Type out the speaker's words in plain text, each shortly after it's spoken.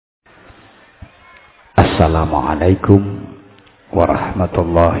Assalamualaikum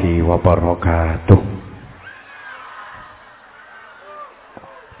warahmatullahi wabarakatuh.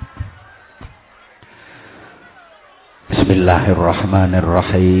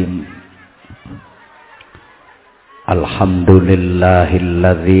 Bismillahirrahmanirrahim.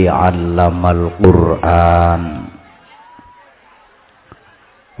 Alhamdulillahilladzi 'allamal Qur'an.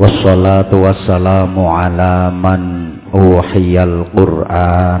 Wassalatu wassalamu ala man uhiyal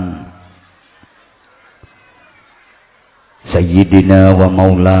Qur'an. Sayyidina wa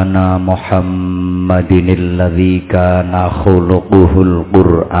maulana Muhammadin alladzi kana khuluquhul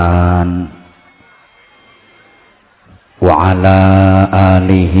Qur'an. Wa ala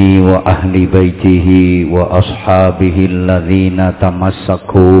alihi wa ahli baitihi wa ashabihi alladzina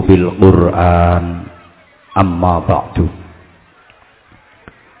tamassaku bil Qur'an. Amma ba'du.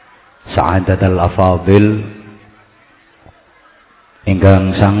 Sa'adatul afadil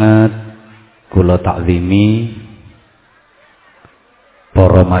ingkang sangat kula takzimi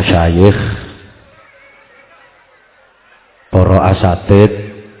para masyayikh, para asatid,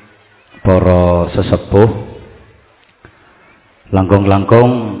 para sesepuh,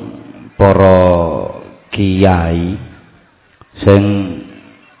 langkung-langkung para kiai sing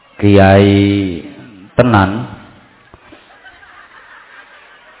kiai tenan.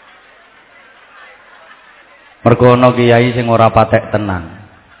 Mergo ana kiai sing ora patek tenan.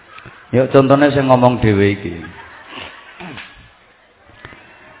 Yuk contone sing ngomong dhewe iki.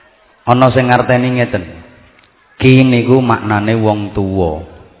 Ana sing ngarteni ngeten. Ki niku maknane wong tuwa.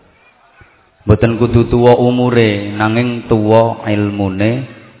 Mboten kudu tuwa umure, nanging tuwa ilmune,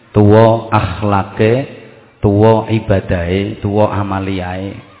 tuwa akhlake, tuwa ibadahe, tuwa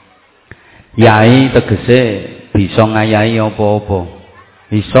amaliyae. Yai tegese bisa ngayahi apa-apa.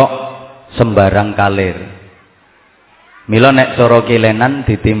 Iso sembarang kalir. Mila nek cara kilenan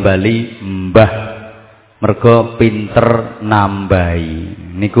ditimbali mbah mergo pinter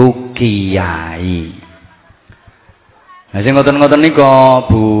nambahi niku kiai. Nah sing ngoten-ngoten nika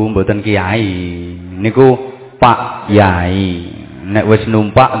Bu mboten kiai, niku Pak Yai. Nek wis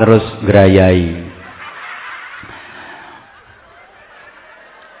numpak terus ngrayai.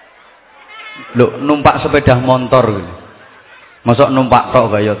 Lho numpak sepeda motor. Mosok numpak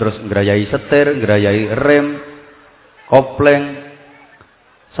tok kaya terus ngrayai setir, ngrayai rem, kopleng.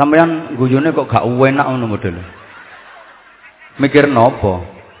 Sampeyan guyune kok gak enak ngono model. Mikir napa?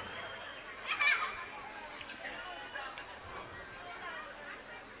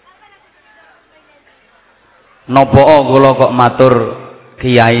 Napa kula kok matur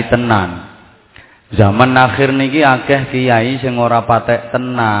kiai tenan. Zaman akhir niki akeh kiai sing ora patek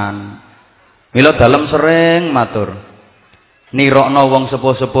tenan. Mila dalem sering matur. Nirokno wong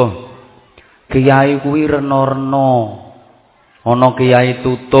sepuh-sepuh. Kiai kuwi rena-rena. Ana kiai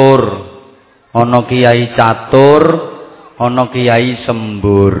tutur, ana kiai catur, ana kiai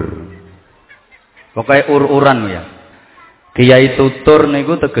sembur. Pokoke ur-uran ya. Kiai tutur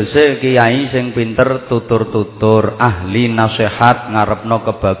niku tegese kiai sing pinter tutur-tutur, ahli nasihat ngarepno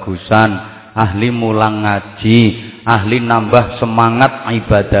kebagusan, ahli mulang ngaji, ahli nambah semangat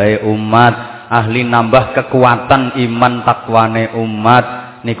ibadahe umat, ahli nambah kekuatan iman takwane umat,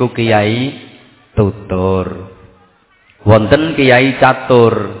 niku kiai tutur. Wonten kiai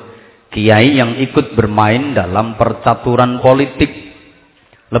catur, kiai yang ikut bermain dalam percaturan politik,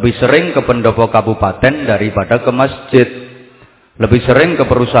 lebih sering ke pendopo kabupaten daripada ke masjid, lebih sering ke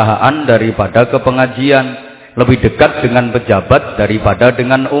perusahaan daripada ke pengajian, lebih dekat dengan pejabat daripada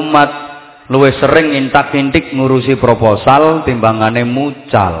dengan umat, lebih sering intak-intik ngurusi proposal timbangane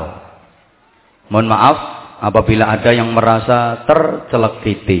mucal. Mohon maaf apabila ada yang merasa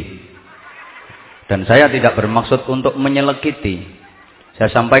tercelekiti. Dan saya tidak bermaksud untuk menyelekiti.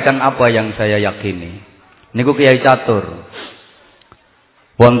 Saya sampaikan apa yang saya yakini. Niku kiai catur.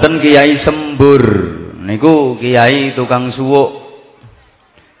 Wonten kiai sembur. Niku kiai tukang suwuk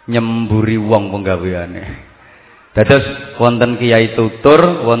nyemburi wong penggaweane. Dados wonten kiai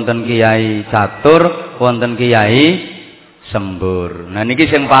tutur, wonten kiai catur, wonten kiai sembur. Nah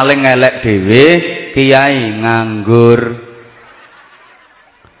niki sing paling elek dhewe kiai nganggur.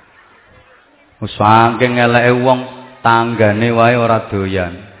 Saking eleke wong tanggane wae ora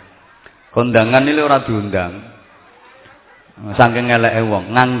doyan. Kondangan iki ora diundang. Saking eleke wong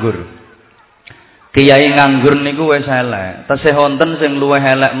nganggur. Kiai nganggur niku wis elek. Tesih wonten sing luwih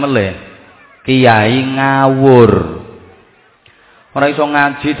elek melih. Kiai ngawur. Ora iso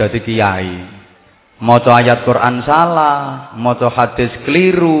ngaji dadi kiai. Maca ayat Quran salah, maca hadis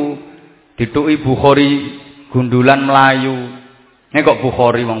keliru, dituki Bukhari gundulan melayu. Nek kok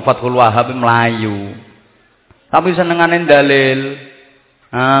Bukhari wong Fathul Wahhab melayu. Tapi senengane dalil.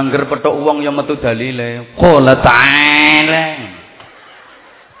 Angger petuk wong ya metu dalile. Qala ta'ala.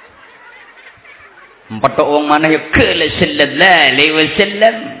 Petuk wong maneh ya qala sallallahu alaihi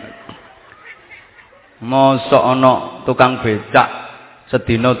wasallam. Mosok ana tukang becak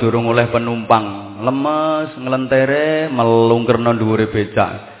sedina durung oleh penumpang, lemes nglentere melungkerna dhuwure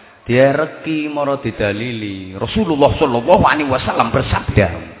becak. Direki mara didalili. Rasulullah sallallahu alaihi wasallam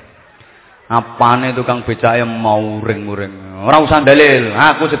bersabda. Apane tukang becake mau ring-muring. Ora usah dalil.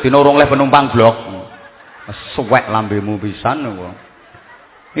 Aku sedina urung oleh penumpang blok. Suwek lambemu pisan kok.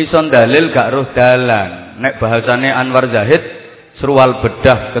 Iso dalil gak roh dalan. Nek bahasane Anwar Zahid, serual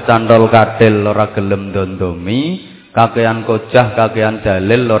bedah kecantol katil ora gelem dondomi, kakean kojah kakean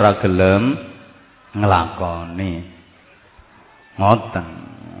dalil ora gelem nglakoni. Ngoten.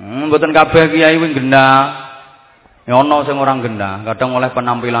 Mboten kabeh kiai wing genah. Ya ana sing ora genah, kadang oleh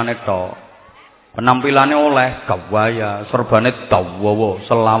penampilane tok. Penampilane oleh gawaya, serbane dawa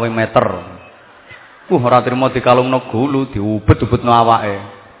 20 meter. Ora trimo dikalungno gulu, diubet-ubetno awake.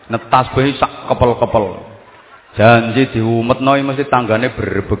 Netas bae sak kepel-kepel. Janji diumetno mesti tanggane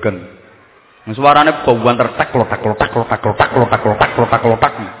berebegen. Suarane bauan tertek lotak.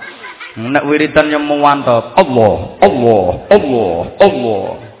 Nek wiridan nyemu mantep. Allah.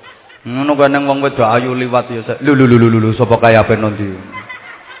 Ngono kaneng wong wedok ayu liwat ya lho sapa kaya ape ndi.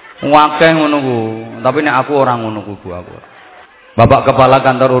 Wakeh ngono ku, tapi nek aku ora ngono ku Bu aku. Bapak Kepala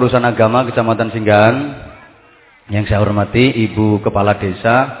Kantor Urusan Agama Kecamatan Singgahan yang saya hormati, Ibu Kepala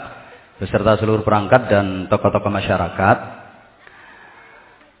Desa beserta seluruh perangkat dan tokoh-tokoh masyarakat.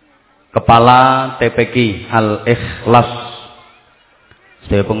 Kepala TPQ Al-Ikhlas,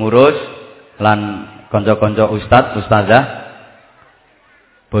 sedaya pengurus lan kanca-kanca ustaz, ustazah.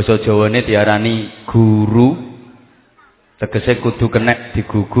 Basa Jawane diarani guru, tegese kudu kenek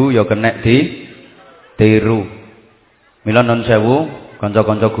digugu ya kenek ditiru. Mila nun sewu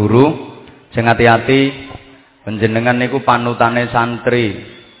kanca-kanca guru sing ati-ati, panjenengan niku panutane santri.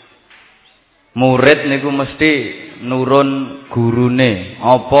 Murid niku mesti nurun gurune,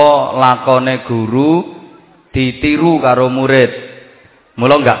 apa lakone guru ditiru karo murid.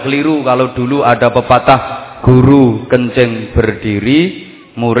 Mula enggak keliru kalau dulu ada pepatah guru kencing berdiri,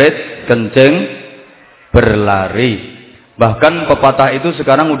 murid kencing berlari. Bahkan pepatah itu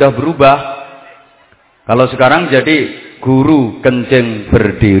sekarang udah berubah. Kalau sekarang jadi guru kencing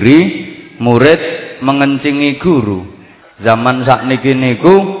berdiri, murid mengencingi guru. Zaman sakniki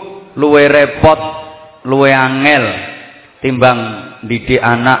niku luwe repot, luwe angel timbang didik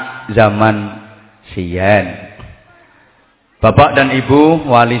anak zaman siyen. Bapak dan Ibu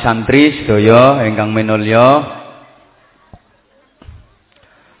wali santri sedaya ingkang minulya,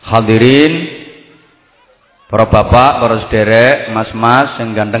 hadirin, para bapak, para sederek, mas-mas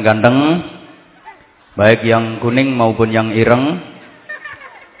yang ganteng-ganteng, baik yang kuning maupun yang ireng,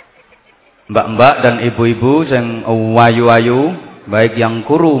 mbak-mbak dan ibu-ibu yang wayu-wayu, baik yang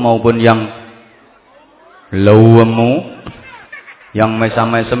kuru maupun yang lawemu, yang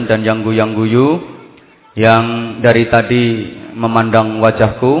mesam-mesem dan yang guyang-guyu, yang dari tadi memandang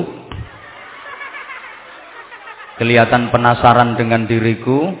wajahku, kelihatan penasaran dengan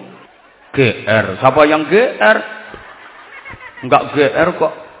diriku. GR, siapa yang GR? Enggak GR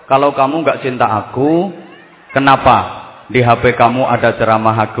kok. Kalau kamu enggak cinta aku, kenapa di HP kamu ada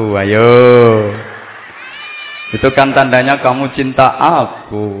ceramah aku? Ayo, itu kan tandanya kamu cinta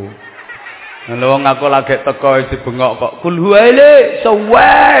aku. Lalu aku lagi teko isi bengok kok kulhuaile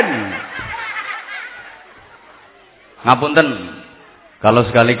sawan. Ngapunten, kalau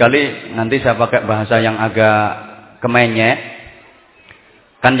sekali-kali nanti saya pakai bahasa yang agak kemenyek.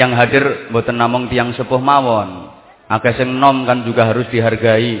 Kan yang hadir mboten namung tiyang sepuh mawon. Akeh sing nom kan juga harus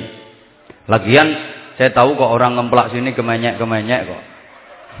dihargai. Lagian saya tahu kok orang ngemplak sini kemenyek-kemenyek kok.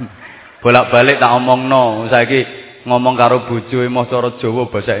 Bolak-balik tak omongno, saiki ngomong karo bojo emoh cara Jawa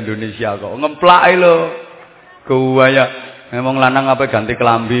bahasa Indonesia kok. Ngemplak lho. Gawaya. Memang lanang apa ganti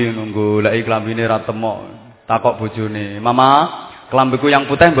kelambi nunggu lek klambine ra temok. Takok bojone, "Mama, kelambiku yang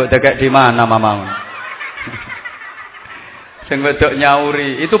putih mbok dekek di mana, Mama?" Sing wedok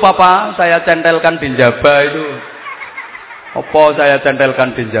nyauri, "Itu papa saya centelkan di njaba itu." Apa saya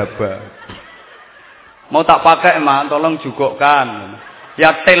centelkan di njaba? Mau tak pakai, Ma, tolong jugokkan.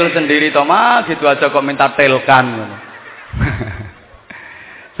 Ya tel sendiri toh, Ma, gitu aja kok minta telkan.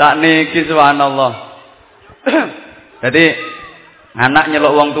 Sakniki subhanallah. Jadi anak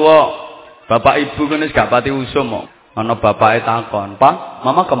nyeluk wong tua, bapak ibu kan wis gak pati usum kok. Ana bapake takon, "Pak,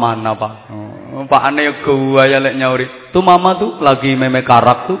 Mama kemana, Pak?" Pak ane gua ya lek nyauri. "Tuh Mama tuh lagi meme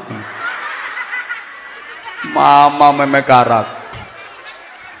karak tuh." Mama meme karak.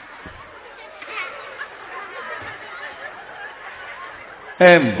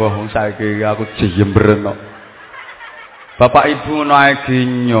 Mbah wong saiki aku jember kok. Bapak Ibu naik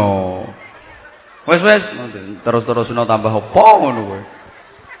ginyo. Wes terus-terusno tambah apa ngono kowe.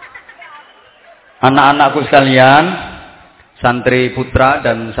 Anak-anakku sekalian, santri putra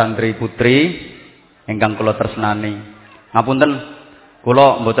dan santri putri ingkang kula tresnani. Ngapunten,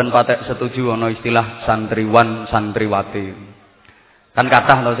 kula mboten patek setuju ana istilah santriwan santriwati. Kan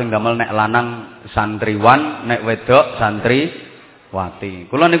kathah to sing damel nek lanang santriwan, nek wedok santriwati.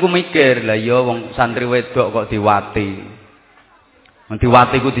 Kula niku mikir, lah ya wong santri wedok kok diwati. Wong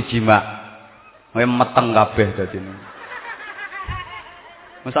diwati ku dijimak. Kowe meteng kabeh dadine.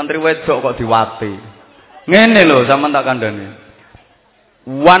 Santri wedok kok diwati. Ngene lho sampean tak kandhani.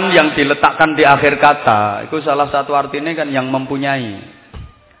 Wan yang diletakkan di akhir kata itu salah satu artinya kan yang mempunyai.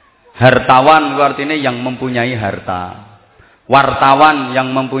 Hartawan itu artinya yang mempunyai harta. Wartawan yang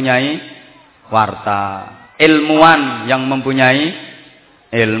mempunyai warta. Ilmuwan yang mempunyai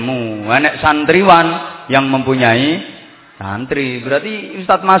ilmu. Nek santriwan yang mempunyai santri. Berarti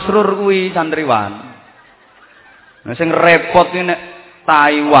Ustadz Masrur kuwi santriwan. Nah sing repot iki nek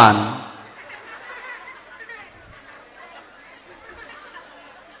Taiwan.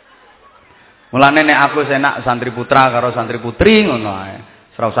 Mulane nek aku senak santri putra karo santri putri ngono ae.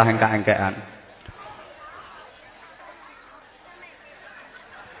 Ora usah engkak-engkekan.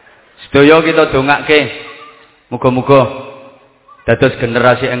 Sedaya kita dongake muga-muga dados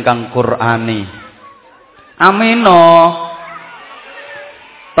generasi ingkang Qur'ani. Amino.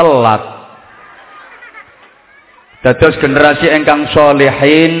 Telat. Dados generasi ingkang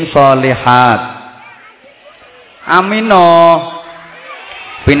sholihin sholihat. Amino.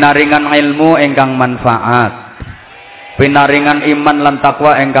 Pinaringan ilmu ingkang manfaat. Pinaringan iman lan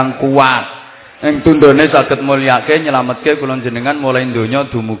takwa ingkang kuat. Ing tundone saged mulyake nyelametke kula jenengan mulai donya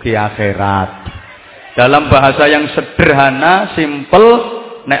dumugi akhirat. Dalam bahasa yang sederhana, simpel,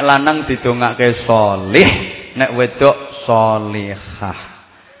 nek lanang didongake sholih, nek wedok sholihah.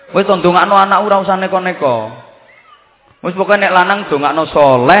 Wis ndongakno anak ora usah neko-neko. Wis pokoke nek lanang dongakno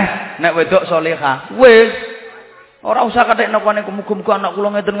saleh, nek wedok salehah. Wis ora usah kathekno kene muga-muga anak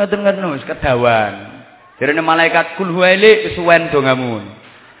kula ngeten-ngeten wis kedawan. Jarene malaikat kul huwaili kesuwen dongamu.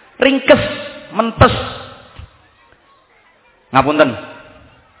 Ringkes, mentes. Ngapunten.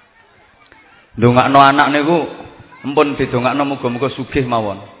 Dongakno anak niku empun didongakno muga-muga sugih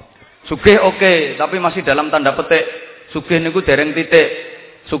mawon. Sugih oke, tapi masih dalam tanda petik. Sugih niku dereng titik.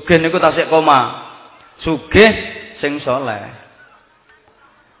 Sugih niku tasik koma. Sugih sing saleh.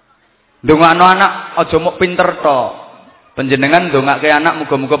 Ndongakno anak aja mok pinter tok. Panjenengan ndongake anak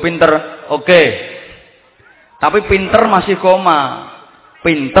muga-muga pinter. Oke. Tapi pinter masih koma.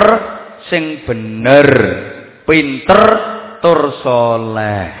 Pinter sing bener. Pinter tur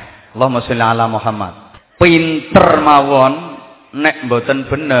saleh. Allahumma sholli ala Muhammad. Pinter mawon nek mboten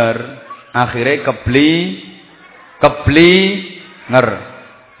bener akhire keblinger.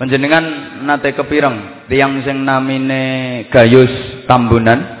 Panjenengan nate kepireng tiyang sing namine Gayus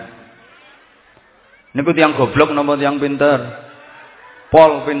Tambunan niku tiyang goblok napa tiyang pinter?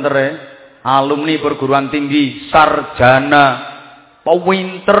 Pol pintere, alumni perguruan tinggi, sarjana,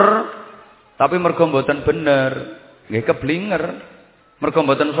 pinter, tapi mergo mboten bener, nggih keblinger. Mergo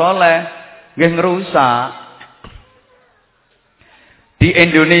mboten saleh, nggih ngrusak. Di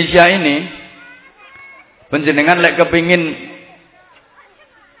Indonesia ini panjenengan lek kepingin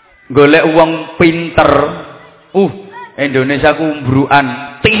golek wong pinter, Indonesia ku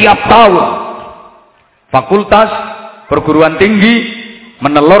umbruan tiap tahun. Fakultas perguruan tinggi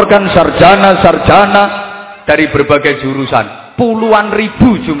menelurkan sarjana-sarjana dari berbagai jurusan, puluhan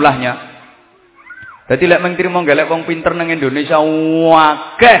ribu jumlahnya. Jadi lek mengtrimo golek wong pinter nang Indonesia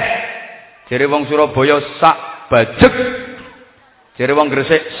akeh. Jere wong Surabaya sak bajeg. Jere wong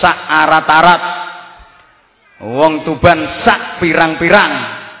Gresik sak arat-arat. Wong Tuban sak pirang-pirang.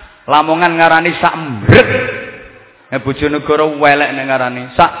 Lamongan ngarani sak mbrek. Bojonegoro welek nek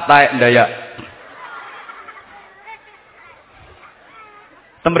ngarani sak taek Dayak.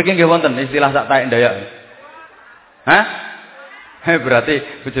 Tembriki nggih wonten istilah sak taek Dayak. Hah?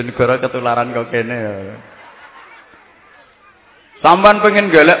 Berarti Bojonegoro ketularan kok kene ya. Sampeyan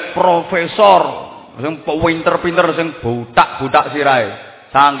pengen golek profesor sing pinter-pinter sing butak-butak sirahe.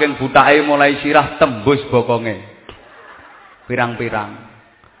 Saking butake mulai sirah tembus bokonge. Pirang-pirang.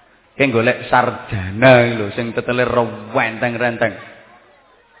 Ki golek sarjana lho sing tetele renteng-renteng.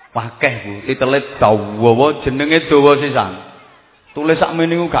 Wakeh Bu, titele dawa, jenenge dawa sisan. Tulis sak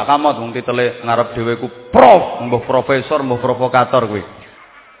meniku gak kamot wong titele ngarep dhewe ku prof, mbah profesor, mbah provokator kuwi.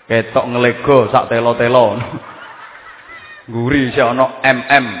 Ketok ngelego sak telo-telo. Guri sik ana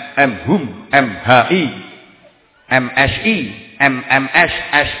MM, MHum, MHI, MSI, MMS,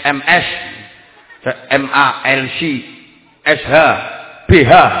 SMS, MALC, SH,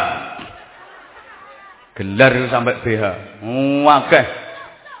 BH. Gelar sampai BH. Akeh.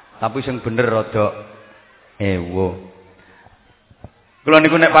 Tapi sing bener rada ewo. Kula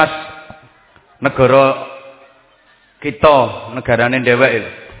niku nek pas negara kita, negarane dheweke.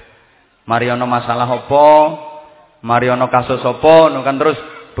 Mari ana masalah apa, mari ana kasus apa, kan terus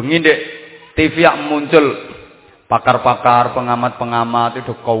bengi ndek TV yak muncul pakar-pakar, pengamat-pengamat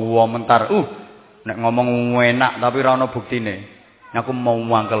itu komentar. Nek ngomong enak tapi ora ana buktine. Aku mau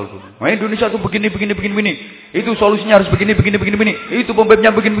mangkel ku. Indonesia tuh begini. Itu solusinya harus begini. Itu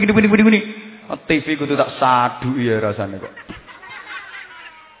pembebnya begini. TV kudu tak sadu ya rasane kok.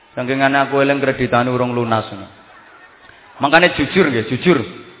 Saking aku eling kreditane urung lunas. Makanya jujur nggih, jujur.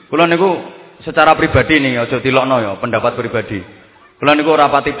 Kula niku secara pribadi nih, aja dilokno ya, pendapat pribadi. Kula niku ora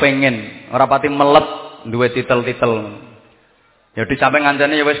pati pengen, ora pati melep duwe titel-titel. Ya disamping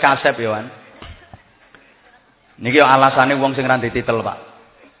ngancane ya wis kasep ya, Wan. Niki yo alasane wong sing ra titel, Pak.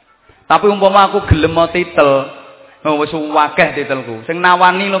 Tapi umpama aku gelem mau titel, wis akeh titelku. Sing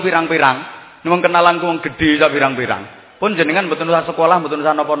nawani lo pirang-pirang, wong kenalanku wong gedhe sak pirang-pirang. Pun jenengan mboten usah sekolah, mboten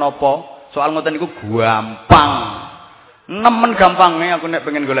usah napa-napa. Soal ngoten niku gampang. Nemen gampange aku nek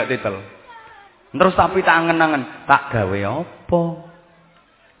pengen golek titel. Terus tapi tak angen-angen, tak gawe apa?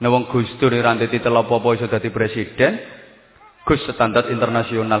 Nek wong Gus Dur ra titel apa-apa iso dadi presiden. Gus standar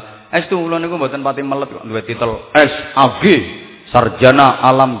internasional. Estu kula niku mboten pati melet kok duwe titel SAG, Sarjana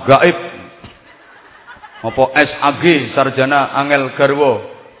Alam Gaib. Apa SAG, Sarjana Angel Garwa.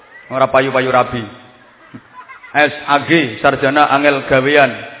 Ora payu-payu rabi. SAG, Sarjana Angel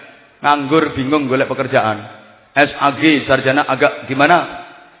Gawean. Nganggur bingung golek pekerjaan. SAG, Sarjana agak gimana?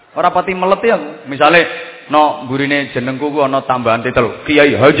 Ora pati melet ya. Misale no burine jenengku ku ana tambahan titel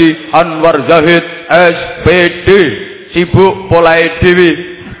Kiai Haji Anwar Zahid SPD. Sibuk polahe dhewe.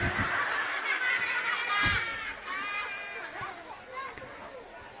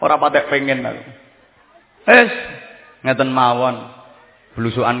 Ora patek pengen aku. Ngeten mawon.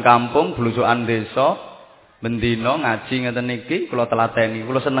 Blusukan kampung, blusukan desa, bendina ngaji ngeten niki kula telateni.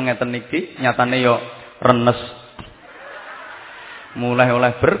 Kula seneng ngeten niki, nyatane yo renes. Mulai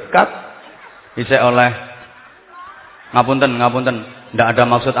oleh berkat, isih oleh ngapunten. Ndak ada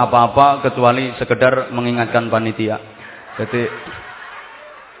maksud apa-apa kecuali sekedar mengingatkan panitia. Jadi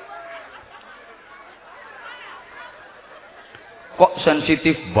kok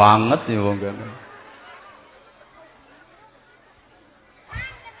sensitif banget ya wong kene.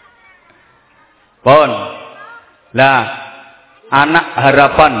 Pon. Lah, anak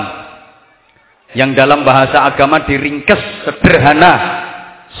harapan yang dalam bahasa agama diringkes sederhana,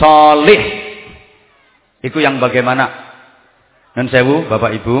 solih. Iku yang bagaimana? Nun sewu,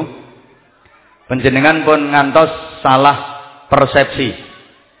 Bapak Ibu. Panjenengan pun ngantos salah persepsi.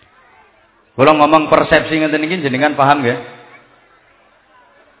 Kalau ngomong persepsi ngeten iki jenengan paham nggih?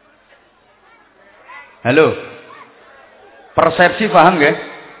 Halo. Persepsi paham nggih?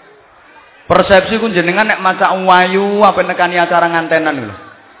 Persepsi ku jenengan nek maca wayu apa nekani acara ngantenan lho.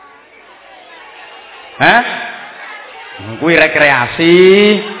 Hah? Kuwi rekreasi.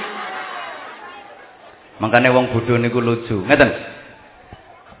 Makanya wong bodho niku lucu. Ngeten.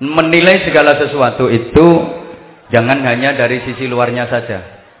 Menilai segala sesuatu itu jangan hanya dari sisi luarnya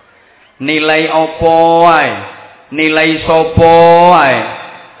saja. Nilai apa wae, nilai sapa wae.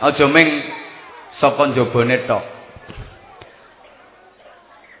 Aja mung saka njabane tok.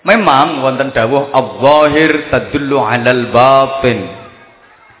 Memang wonten dawuh adh-dhahir tadullu 'alal batin.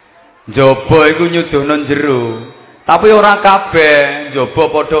 Njaba iku nyuduhno jero, tapi ora kabeh njaba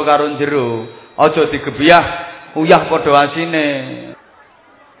padha karo jero. Aja digebyah uyah padha asine.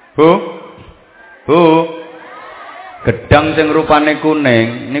 Bu. Gedang sing rupane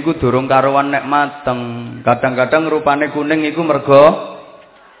kuning niku durung karuan nek mateng. Kadang-kadang rupane kuning iku merga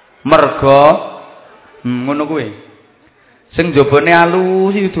ngono kuwi. Sing jabane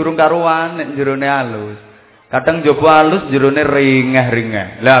alus iki durung karuan nek jerone alus. Kadang jaba alus jerone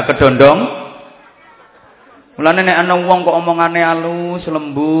ringeh-ringeh. Lah kedondong. Mulane nek ana wong kok omongane alus,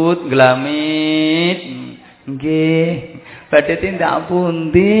 lembut, glamit. Nggih. Badhe tindak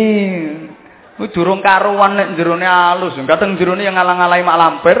pundi? Ku durung karuan nek jerone alus, kadang jerone yang ngalang-alangi mak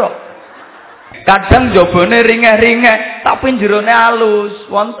lampir kok. Kadang jabane ringeh-ringeh, tapi jerone alus.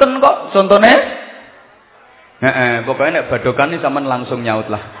 Wonten kok contone? Pokoke nek badokan iki sampean langsung nyaut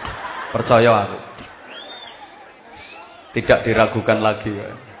lah. Percaya aku. Tidak diragukan lagi.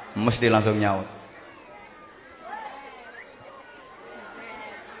 Mesti langsung nyaut.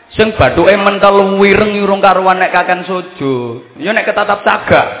 Sing bathuke mentel wireng urung karuan nek kaken sujud. Ya nek ketatap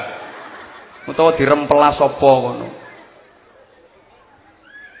cagak. Utawa dirempelas apa ngono.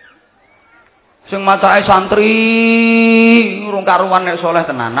 Sing macake santri urung karuan nek saleh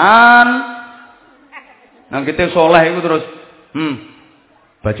tenanan. Nang kita saleh iku terus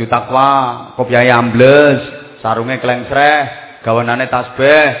baju takwa, kopiah ambles, sarunge klengsreh, gawanane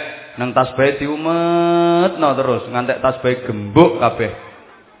tasbih, nang tasbih diumetno terus ngantek tasbih gembuk kabeh.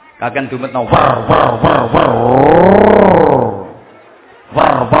 Kaken diumetno war.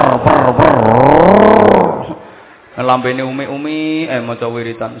 Lambene umi-umi maca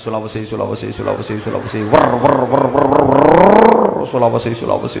wiritan Sulawesi war Sulawesi.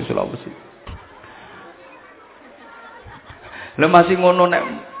 Lha masih ngono nek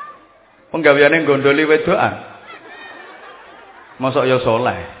penggaweane gondoli wedokan. Mosok ya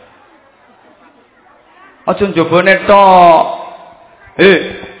saleh. Aja njobone tok.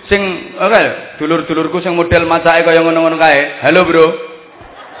 Sing dulur-dulurku sing model macake kaya ngono-ngono kae. Halo, Bro.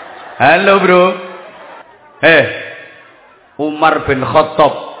 Umar bin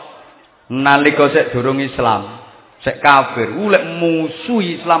Khattab nalika sik durung Islam, sik kafir, lek musuh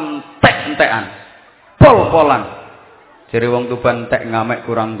Islam tek-entekan. Pol-polan. Jere wong Tuban tek ngamek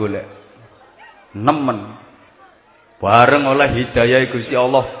kurang golek. Nemen. Bareng oleh hidayah Gusti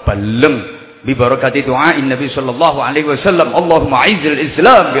Allah baleng bi barakati doain Nabi sallallahu alaihi wasallam, Allahumma a'izzil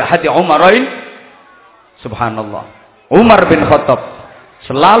Islam bi hadi Umarain. Subhanallah. Umar bin Khattab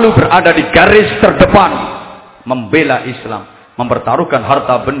selalu berada di garis terdepan membela Islam, mempertaruhkan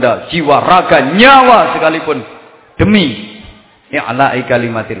harta benda, jiwa, raga, nyawa sekalipun demi i'la'i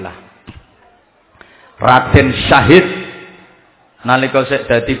kalimatillah. Raden Zahid nalika sik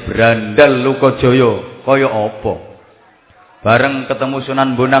dadi brandal Lokajaya kaya apa? Bareng ketemu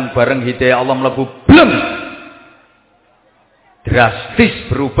Sunan Bonang, bareng hidayah Allah mlebu blem. Drastis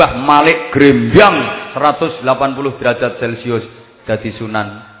berubah malik grembyang 180 derajat Celcius dadi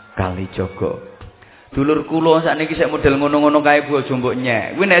Sunan Kalijaga. Dulur kula sakniki sik model ngono-ngono kae Bu aja mbok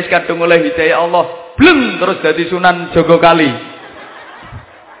nyek. Kuwi nek wis kadung oleh hidayah Allah, bleng terus dadi Sunan Jogokali.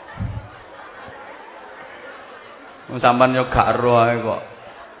 Sampeyan yo gak ero ae kok.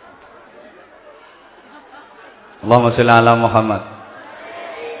 Allahumma sholli ala Muhammad.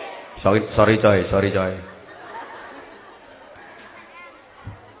 Sorry coy.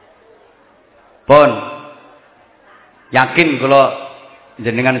 Pun yakin kalau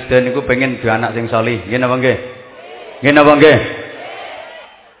jenengan sedaya niku pengen duwe anak sing salih. Nggih napa nggih? Nggih napa nggih?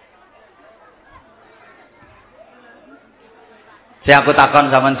 Saya aku takon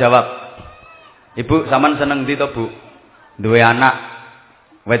sampean jawab. Ibu sampean seneng ndi to, Bu? Duwe anak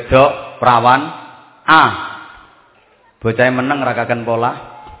wedok perawan A. Bocahe meneng rakaken pola.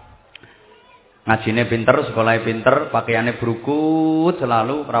 Ngajine pinter, sekolahe pinter, pakaiane brukut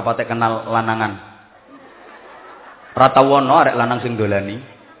selalu rapate kenal lanangan. Ratawono arek lanang sing dolani.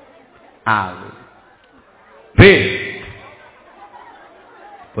 A. B.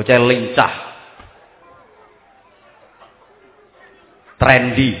 Bocah lincah.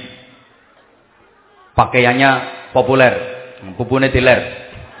 Trendy. Pakaiannya populer, pupune diler.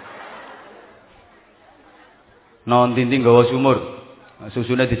 Non tinting gawa sumur,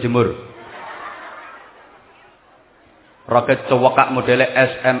 susune dijemur. Roket cowokak modele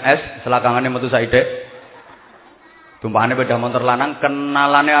SMS, selakangane metu saithik. Tumpakane sepeda motor lanang,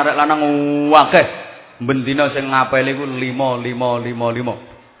 kenalane arek lanang akeh. Bendina sing ngapeli ku 5.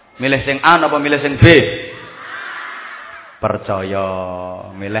 Milih sing A apa milih sing B? Percaya,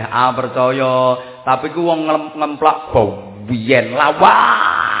 milih A percaya, tapi ku wong ngemplak biyen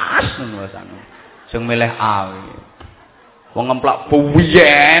lawas ngono wasan. Sing milih A. Wong ngemplak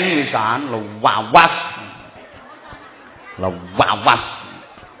biyen wisan lawas.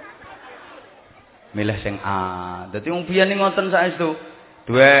 Milih sing A. Dadi wong biyen ngoten saestu.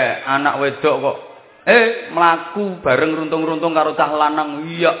 Duwe anak wedok kok mlaku bareng runtung-runtung karo cah lanang.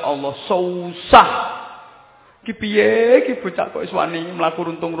 Ya Allah, susah. Ki piye ki bocah kok wis wani mlaku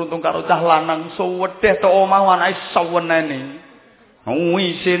runtung-runtung karo cah lanang, suwedeh tok omah anake sawenene.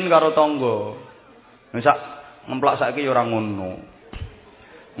 Isin karo tangga. Sak ngemplak saiki ya ora ngono.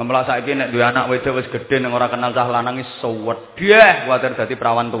 Ngemplak saiki nek duwe anak wedok wis gedhe ning ora kenal cah lanang wis suwedeh, kuwatir dadi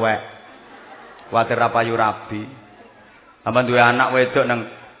perawan tuwek. Kuwatir ra payu rabi. Sampeyan duwe anak wedok nang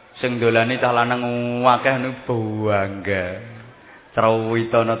sing dolani cah lanang akeh niku bangga.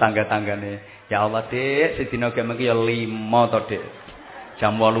 Trawitana tangga-tanggane. Ya Allah, Dik, sedina gek mengki ya 5 to, Dik.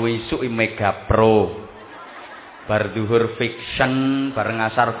 Jam 8 isuk Mega Pro. Bar zuhur Fiction, bar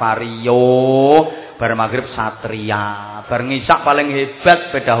ngasar Vario, bar maghrib Satria, bar ngisak paling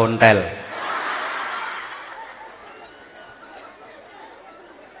hebat sepeda hontel.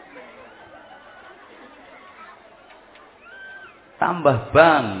 Tambah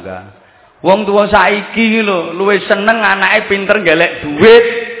bangga. Wong tuwa saiki lho luwih seneng anake pinter golek duit.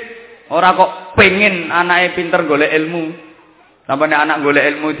 Ora kok kepengin anake pinter golek ilmu. Sampane anak golek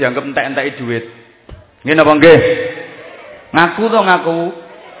ilmu dianggap entek-enteki duit. Nggih napa nggih? Ngaku to ngaku.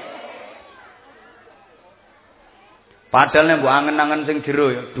 Padahal nek mbok angen-angen sing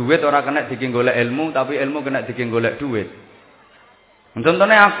jero ya, duit ora kena dikenggo golek ilmu, tapi ilmu kena dikenggo golek duit.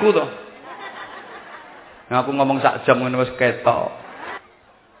 Contone aku to. Aku ngomong sak jam ngene wis ketok.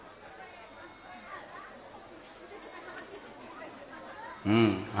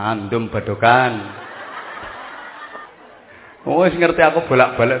 Andum badokan. Oh, wis ngerti aku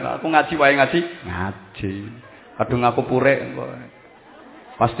bolak-balik. Aku ngaji wae ngaji. Kadung aku purek kok.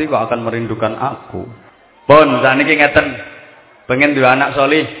 Pasti kok akan merindukan aku. Pun sakniki ngeten. Pengen duwe anak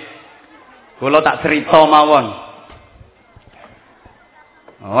solih. Kula tak cerita mawon.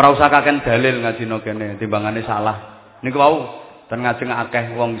 Ora usah kaken dalil ngajino kene timbangane salah. Niku wau ten ngajeng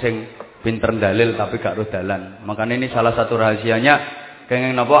akeh wong sing pinter dalil tapi gak roh dalan. Makanya ini salah satu rahasianya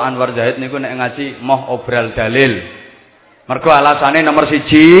kenging napa Anwar Zahid niku nek ngaji moh obral dalil. Mergo alasane nomor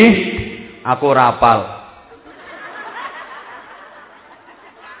 1 aku ora hafal.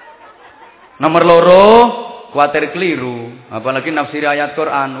 Nomor 2 kuwatir keliru, apalagi nafsir ayat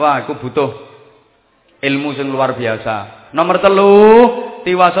Quran. Wah, aku butuh ilmu sing luar biasa. Nomor 3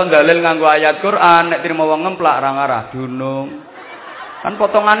 tiwasa dalil nganggo ayat Quran nek trimo wong ngemplak ra ngarah dunung. Kan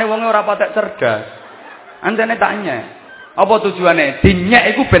potongane wonge ora patek cerdas. Anjane tanya, apa tujuane?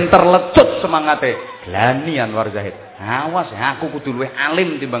 Dinyek iku ben terlecut semangate. Glani Anwar Zahid. Awas aku kudu luwih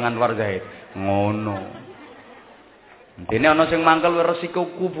alim timbang Anwar Zahid. Ngono. Dene ana sing mangkel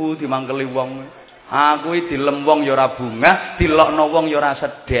resiko kubu dimangkeli wong. Aku iki dilem wong ya ora bungah, dilokno wong ya ora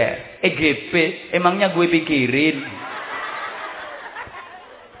sedek. EGP, emangnya gue pikirin.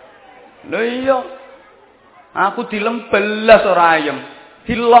 Lho iya. Aku dilem belas ora ayem.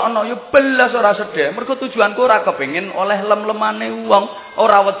 Dilokno ya belas ora sedek. Mergo tujuanku ora kepengin oleh lem-lemane wong,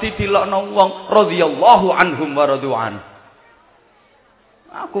 ora wedi dilokno wong. Radhiyallahu anhum wa radu'an.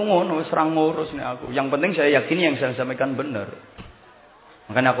 Aku ngono wis ra ngurus nek aku. Yang penting saya yakini yang saya sampaikan benar.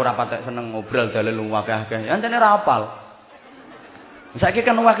 Makanya aku ora patek seneng ngobrol dalil akeh-akeh. Antene ra hafal. Saiki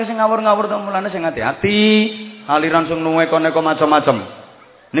kan akeh sing ngawur-ngawur to mulane sing hati-hati, aliran sing nuweko-neko macam-macam.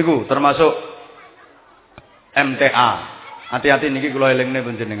 Niku termasuk MTA. Hati-hati niki kula elingne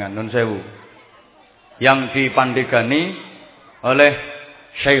panjenengan nun sewu. Yang dipandegani oleh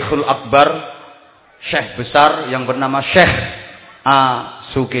Syekhul Akbar, Syekh besar yang bernama Syekh A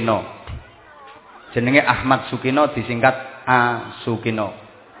Sukino. Jenenge Ahmad Sukino disingkat A Sukino.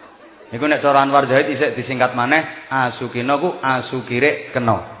 Niku nek cara Anwar Zahid isih disingkat maneh A Sukino ku asu kirek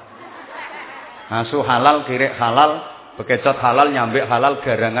kena. Asu halal kirek halal, bekecot halal, nyambik halal,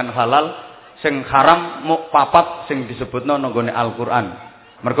 garangan halal. Sing haram muk papat sing disebutno nggone Al-Qur'an.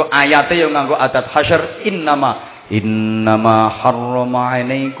 Mergo ayate yo nganggo adat hasyr innama harrama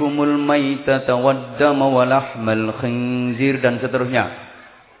 'alaikumul maitata waddama wa lahmal khinzir dan seterusnya.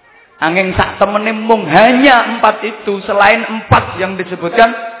 Angin sak temene mung hanya 4 itu, selain 4 yang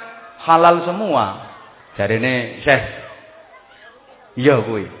disebutkan halal semua. Jarene Syekh. Iya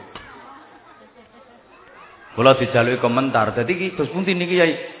kuwi. Kula dijaluki komentar. Dadi iki dos pundi niki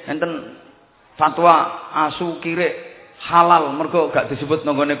Yai? Enten fatwa asu kirek halal mergo gak disebut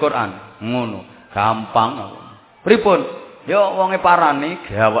nggone Quran. Ngono. Gampang. Pripun? Yo wonge parani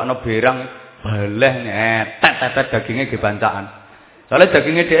gawakno berang baleh tetet daginge gebancaan. Soale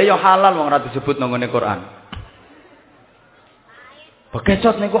daginge dhewe yo halal wong ora disebut nggone Quran.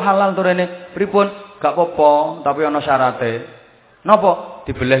 Bekecot niku halal to rene. Pripun? Gak apa-apa, tapi ana syarate. Napa?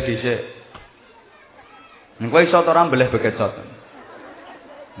 Dibeleh dhisik. Niku iso to ora mbeleh bekecot.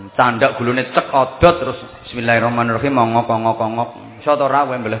 Candak gulune cek odot terus bismillahirrahmanirrahim ngok-ngok. Iso to ora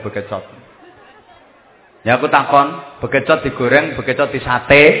kowe mbeleh bekecot. Ya aku takon, bekecot digoreng, bekecot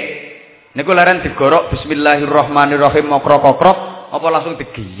disate. Niku leren digorok bismillahirrahmanirrahim mokrok-kokrok apa langsung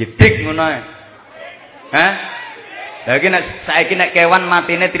digiyedik ngono ae. Hah? Lah iki nek saiki nek kewan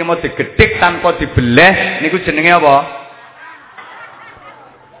matine trimo digedhik tanpa dibeleh niku jenenge apa?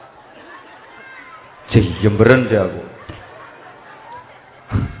 Jemberen dia aku.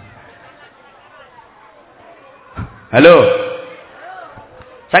 Halo.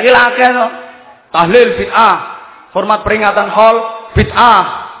 Saiki akeh to. Tahlil bid'ah, hormat peringatan haul bid'ah.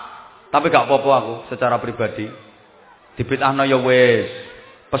 Tapi gak apa-apa aku secara pribadi. Di bid'ahno ya wis.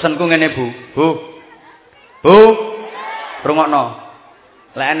 Pesenku ngene, Bu. Bu. Rungokno.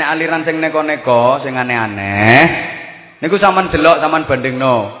 Lek enek aliran sing neko-neko, sing aneh-aneh, niku sampean delok, sampean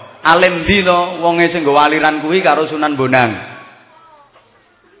bandingno. Alim ndi to wonge sing nggawa aliran kuwi karo Sunan Bonang.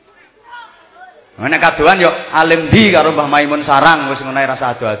 Nek kadoan yo alim ndi karo Mbah Maimun Sarang wis ngono ae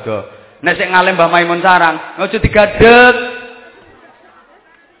rasa ado-ado. Nek sing ngalim Mbah Maimun Sarang, aja digadeg.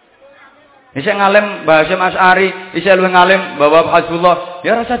 Isih ngalim Mbah Hasyim Asy'ari, isih luwih ngalim Bapak Hasbullah,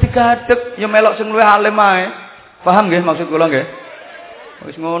 ya rasa digadeg, ya melok sing luwih alim ae. Paham nggih maksud kula nggih?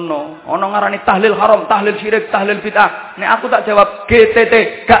 Wis ngono. Ana ngarani tahlil haram, tahlil syirik, tahlil bid'ah. Nek aku tak jawab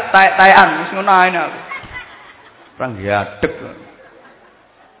GTT, gak taek-taekan. Wis ngono ae aku. Perang gadeg.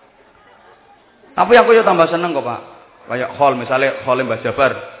 Tapi aku yo tambah seneng kok, Pak. Kayak hall misalnya hall Mbah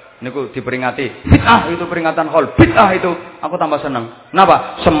Jabar niku diperingati. Bid'ah itu peringatan hall. Bid'ah itu aku tambah seneng.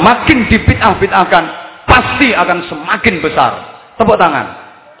 Kenapa? Semakin dibid'ah-bid'ahkan, pasti akan semakin besar. Tepuk tangan.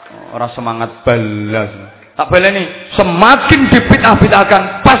 Orang semangat balas. Tak baleni, semakin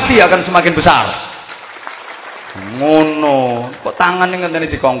dibid'ah-bid'ahkan, pasti akan semakin besar. Ngono. Kok tangane ngenteni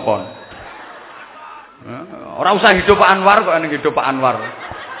dikongkon. Ora usah hidup Pak Anwar kok ning hidup Pak Anwar.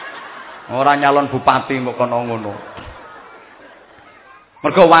 Ora nyalon bupati mbok kono ngono.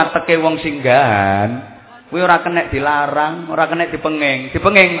 Mergo wateke wong singgahan kuwi ora kenek dilarang, ora kenek dipenging.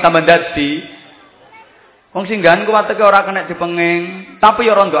 Dipenging tambah dadi. Wong singgahan kuwi wateke ora kenek dipenging, tapi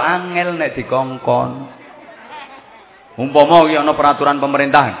ya rada angel nek dikongkon. Umpama iki ana peraturan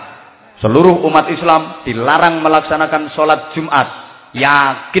pemerintah, seluruh umat Islam dilarang melaksanakan sholat Jumat.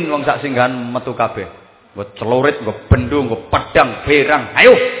 Yakin wong sak singgahan metu kabeh. Nggo celurit, nggo bendung, nggo pedang, berang.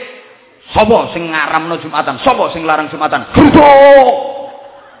 Ayo. Sapa sing ngaramno Jumatan? Sapa sing larang Jumatan? Geruduk.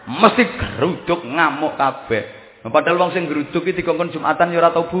 Mesti geruduk ngamuk kabeh. Padahal wong sing geruduk iki dikongkon Jumatan ya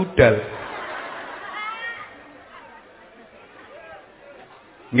ora tau budal.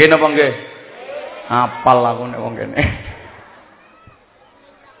 Nggih napa nggih? Apal aku nek wong kene.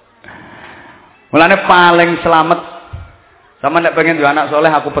 Mulane paling selamat sama nek pengen duwe anak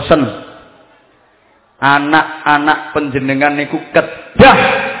soleh aku pesen. Anak-anak panjenengan niku kedah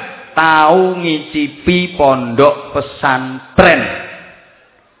tahu ngicipi pondok pesantren.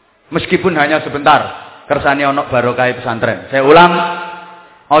 Meskipun hanya sebentar, kersane ana barokah pesantren. Saya ulang,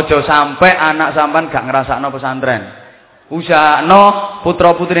 ojo sampai anak sampean gak ngrasakno pesantren. Usahakno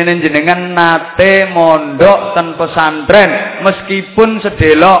putra-putrine jenengan nate mondok ten pesantren meskipun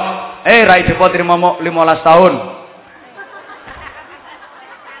sedelok rai depo trimo 15 tahun.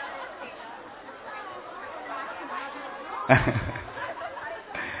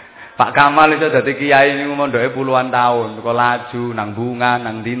 Pak Kamal itu dadi kiai niku mondoke puluhan tahun, kok laju nang Bungan,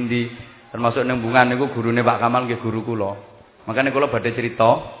 nang Dindi. Termasuk nang Bungan niku gurune Pak Kamal nggih guru kula. Makane kula badhe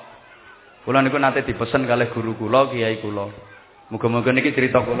crita. Kula niku nate dipesen kalih guru kula, kiai kula. Muga-muga niki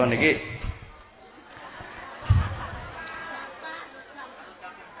crita kula niki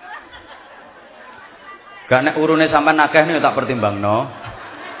gak nek urune sampean akeh niku tak pertimbangno.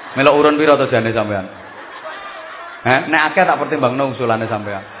 Melok urun pira to jane sampean? Nek akeh tak pertimbangno usulane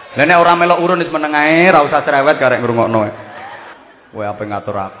sampean. Lah nek ora melok urun wis meneng ae, ora usah cerewet karek ngrungokno. Kowe ape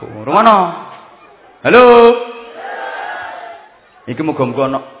ngatur aku? Rungono. Halo. Iki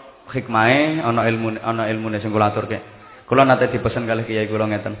muga-muga ana hikmahe, ana ilmune sing kula aturke. Kula nate dipesen kalih kiai kula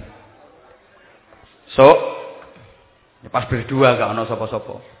ngeten. Sok pas berdua gak ana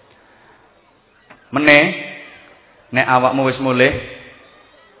sapa-sapa. Meneh nek awakmu wis mulih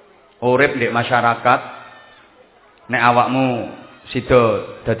urip ndek masyarakat, nek awakmu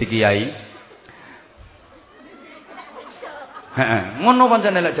sida dadi kiai. Heeh, ngono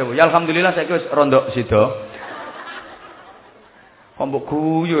pancen lek Jawa. Ya alhamdulillah saiki wis rondok sida. Kok mbok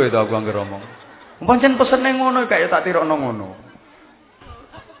guyu to aku anggere ngomong. Pancen pesene ngono kaya tak tirokno ngono.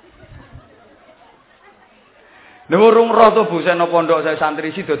 Nek urung roh to busana pondok saya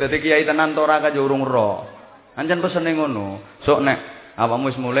santri sida dadi kiai tenan to ora kaya urung roh. Pancen pesene ngono. Sok nek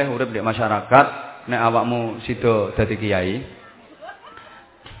awakmu wis mulih urip di masyarakat, nek awakmu sida dadi kiai,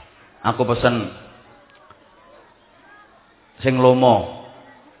 aku pesen sing lomo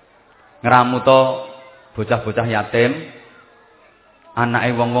ngeramu to bocah-bocah yatim, anake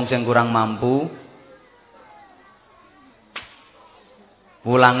wong-wong sing kurang mampu,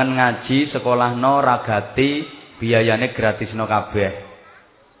 wulangen ngaji sekolahno ragati biayane gratisno kabeh.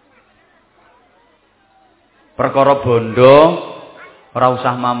 Perkara bondo ora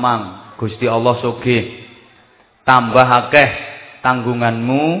usah mamang, Gusti Allah sugih. Tambah akeh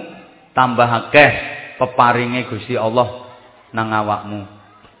tanggunganmu, tambah akeh peparinge Gusti Allah nang awakmu.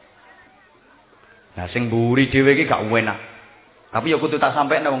 Nah sing mburi dhewe iki gak enak. Tapi ya kudu tak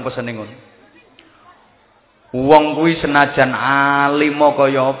sampekne wong pesene ngono. Wong kuwi senajan alimo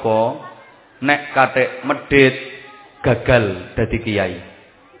kaya apa, nek kathek medhit gagal dadi kiai.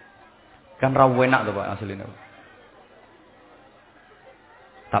 Kan ra enak to Pak asline.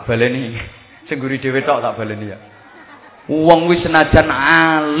 Tak baleni. Sing mburi dhewe tok tak baleni ya. Wong kuwi senajan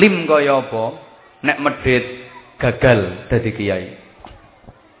alim kaya apa, nek medhit gagal dadi kiai.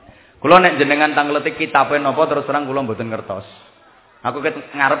 Kula nek jenengan tangletik kitabe napa terus terang kula mboten ngertos. Aku ket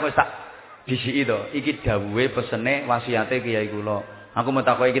ngarep wis tak Disiki to, iki dawuhe pesene wasiate kiai kula. Aku mau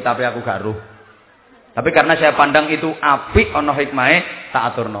takoki kitabe aku gak roh. Tapi karena saya pandang itu apik ana hikmahe,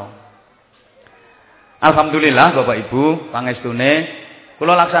 tak aturno. Alhamdulillah Bapak Ibu, pangestune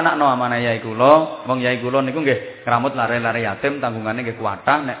kula laksanakno amanah yai kula. Wong yai kula niku nggih ngramut lare-lare yatim, tanggungane nggih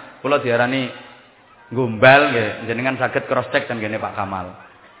kuwatah. Nek kula diarani gombal nggih, jenengan saged cross check ten kene Pak Kamal.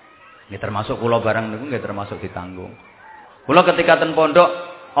 Nggih termasuk kula barang niku nggih termasuk ditanggung. Kula ketika ten pondok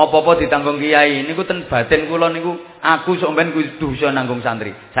apa-apa ditanggung kiai niku ten batin kula niku aku sok mben kudu iso nanggung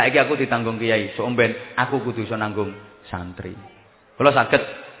santri. Saiki aku ditanggung kiai, sok mben aku kudu iso nanggung santri. Kula saged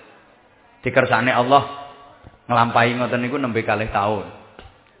dikersane Allah nglampahi ngoten niku nembe kalih tahun.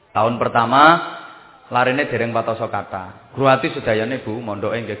 Tahun pertama larene dereng patoso kata. Gratis sedayane Bu,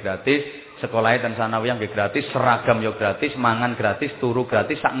 mondoke nggih gratis, sekolahe ten sanawiyah nggih gratis, seragam yo gratis, mangan gratis, turu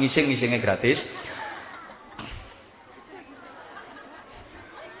gratis, sak ngising-ngisinge gratis.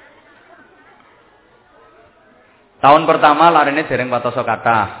 Tahun pertama larene dereng patoso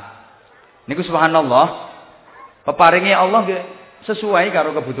kata. Niku subhanallah, peparinge Allah nggih sesuai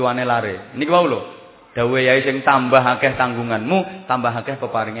karo kebutuhane lare. Niki wau lho. Dawuhe yai sing tambah akeh tanggunganmu, tambah akeh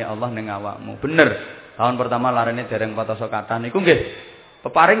peparinge Allah ning awakmu. Bener. Tahun pertama larene dereng patoso kata niku nggih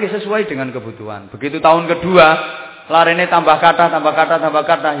peparing nggih sesuai dengan kebutuhan. Begitu tahun kedua, larene tambah kata, tambah kata, tambah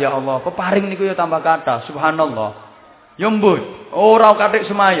kata. Ya Allah, peparing niku ya tambah kata. Subhanallah. Ya mbut, ora kathik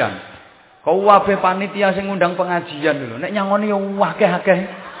semayan. Kau wabe panitia sing ngundang pengajian lho. Nek nyangoni ya akeh-akeh.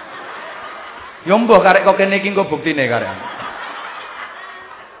 Ya mbah karek kok kene iki engko buktine karek.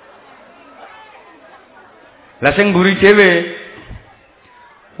 Lah sing mburi dhewe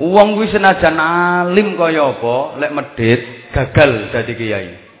wong kuwi senajan alim kaya apa lek medhit gagal dadi kiai.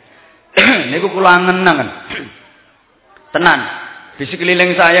 Niku kula angen-angen. Tenan, di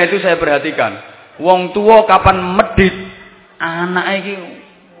sekeliling saya itu saya perhatikan, wong tua kapan medhit anake iki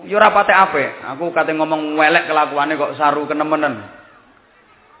ya ora patek apik. Aku kate ngomong welek kelakuane kok saru kenemenen.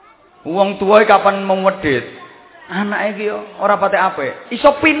 Wong tua kapan mau medhit anake iki ora patek apik.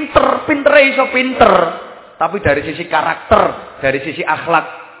 Iso pinter, pintere iso pinter. Tapi dari sisi karakter, dari sisi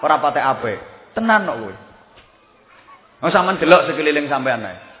akhlak ora patek apik. Tenan kok kowe. Wong sampean delok sekeliling sampean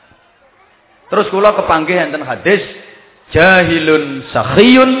ae. Terus kula kepanggih enten hadis, jahilun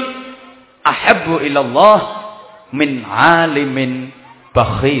sakhiyun ahabbu ilallah min alimin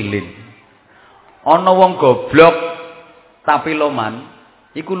bakhilin. Ana wong goblok tapi loman,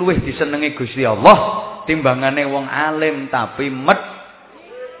 iku luwih disenengi Gusti Allah timbangane wong alim tapi medhit.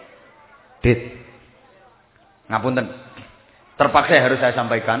 Ngapunten, terpaksa harus saya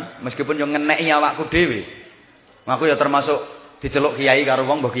sampaikan, meskipun yang ngeneki awakku dhewe. Aku ya termasuk diceluk kiai karo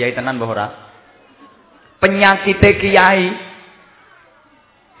wong mbah kiai tenan mbah ora. Penyakite kiai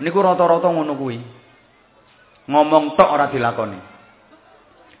niku rata-rata ngono kuwi. Ngomong tok ora dilakoni.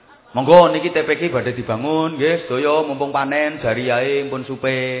 Monggo niki TPK badhe dibangun, nggih sedaya mumpung panen jari ae mumpun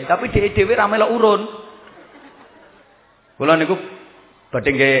supe, tapi dhewe-dhewe ra melok urun. Kula niku badhe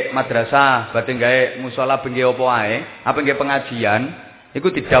nggih madrasah, badhe gawe musala bengi apa ae, apa nggih pengajian,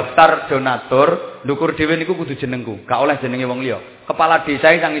 iku didaftar donatur, ndukur dhewe niku kudu jenengku, gak oleh jenenge wong liya. Kepala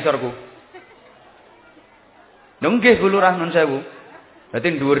desa sang ngisorku. Lho nggih Bu Lurah nun sewu.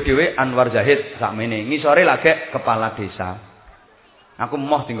 Dadi dhuwur dhewe Anwar Zahid sakmene, ngisore lagek kepala desa. Aku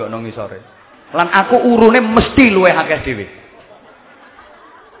moh dinggokno ngisore. Lan aku urune mesti luwih akeh dhewe.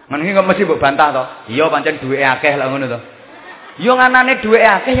 Ngen kok mesti mbok bantah to. Iya pancen duweke akeh lak ngono to. Yo nganane duweke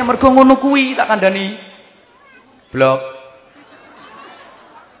akeh ya mergo ngono kuwi tak kandhani. Blok.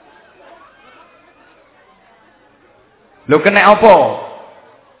 Lho kena apa?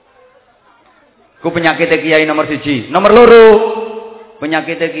 Ku penyakit kiai nomor 1, nomor 2.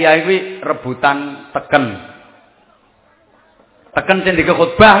 Penyakit kiai kuwi rebutan teken. Teken sing dike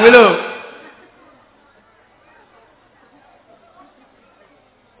khotbah kuwi lho.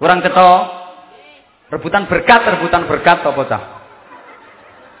 Kurang cetha. Rebutan berkat apa cah?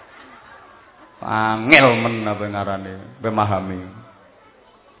 Angel men apa ngarane, memahami.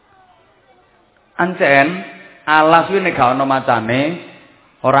 Ancen alas kuwi nek gak ana macane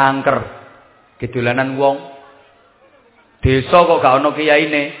ora angker. Gedolanan wong. Desa kok gak ana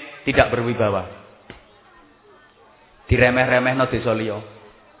kiyaine, tidak berwibawa. Diremeh-remehno desa liya.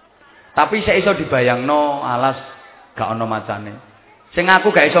 Tapi sik iso dibayangno alas gak ana macane. Sing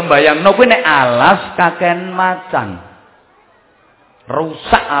aku gak iso mbayangno kuwi nek alas kaken macan.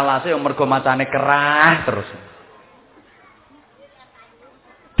 Rusak alase mergo macane kerah terus.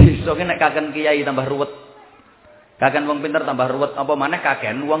 Desa ki nek kaken kiai tambah ruwet. Kaken wong pinter tambah ruwet, apa maneh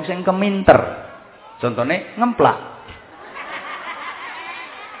kaken wong sing keminter. Contone ngemplak.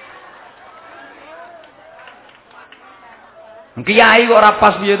 Kiai kok ora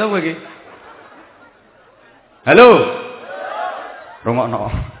pas piye to kowe iki? Halo. Rungokno.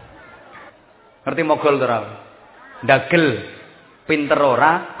 Ngerti mogol to ora? Ndagel. Pinter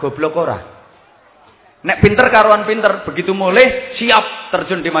ora, goblok ora. Nek pinter karuan pinter, begitu mulai siap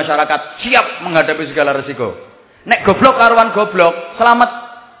terjun di masyarakat, siap menghadapi segala resiko. Nek goblok karuan goblok, selamat.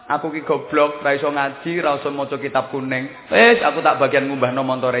 Aku ki goblok, ra iso ngaji, ra iso maca kitab kuning. Wis, aku tak bagian ngumbahno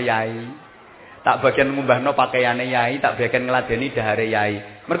montore yai. Tak bagian ngumbahno pakaiane yai, tak bagian ngladeni dahare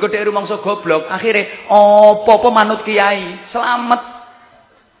yai. Mergo dhek rumangsa goblok, akhire apa-apa manut kiai, selamat.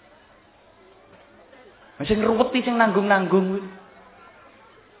 Sing ruweti sing nanggung-nanggung kuwi.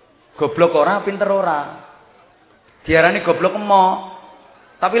 Goblok ora, pinter ora. Diarani goblok emok.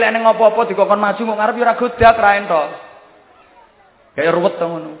 Tapi lek ning apa-apa dikokon maju kok ngarep yo ora godak ra entok. Kayak ruwet to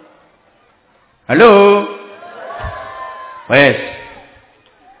ngono. Halo. Wes.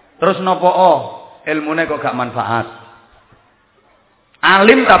 Terus nopo ilmune kok gak manfaat.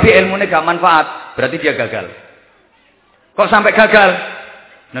 Alim tapi ilmune gak manfaat, berarti dia gagal. Kok sampai gagal?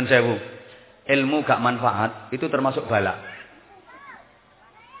 Nun sewu. Ilmu gak manfaat itu termasuk bala.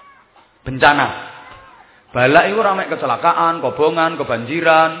 Bencana. Bala itu ramai kecelakaan, kobongan,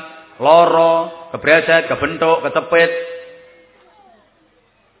 kebanjiran, loro, kebreset, kebentuk, kecepit.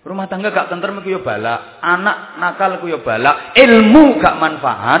 Rumah tangga gak tentrem iku ya bala, anak nakal iku ya bala, ilmu gak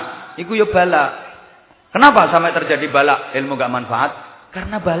manfaat iku ya bala. Kenapa sampai terjadi bala, ilmu gak manfaat?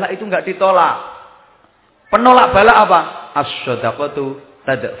 Karena bala itu gak ditolak. Penolak bala apa? As-shadaqatu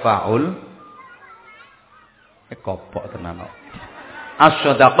tadfa'ul kopok tenan.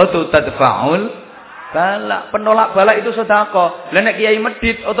 As-shadaqatu tadfa'ul bala. Penolak bala itu sedekah. Lah nek kiai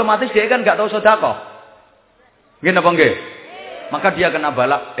medhit otomatis dia kan gak tahu sedekah. Nggih napa nggih? Maka dia kena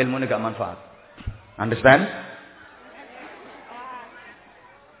bala, ilmunya gak manfaat. Understand?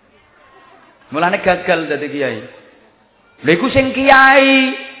 Mulane gagal dadi kiai. Lha iku sing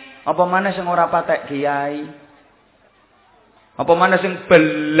kiai, apa maneh sing ora patek kiai? Apa maneh sing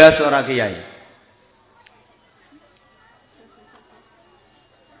belas ora kiai?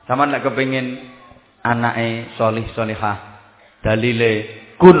 Sampeyan nek kepengin anake solih solihah, dalile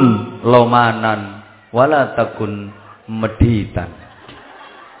kun lomanan wala takun meditan.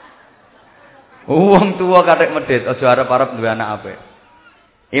 Wong tua kathek medhit aja arep-arep duwe anak apik.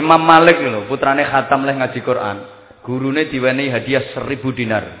 Imam Malik lho, putrane khatam leh ngaji Quran. Gurune diwenehi hadiah 1000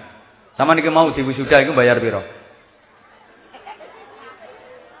 dinar. Sampeyan iki mau diwisuda iku bayar piro?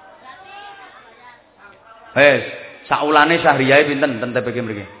 Wes, saulane Syahriyae pinten ten TPG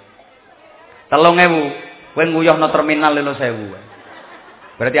mriki? 3.000. Kowe nguyuhno terminal lho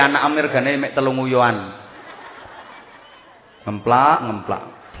 1.000. Berarti anak Amir gane mek 3 nguyuhan. Ngemplak.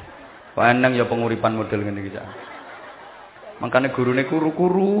 Kok eneng ya penguripan model ngene iki, Cak. Makane gurune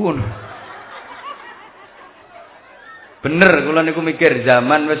kuru-kuru. Bener, kula niku mikir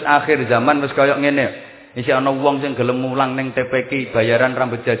zaman wis akhir zaman wis kaya ngene. Isih ana wong sing gelem mulang ning TPK bayaran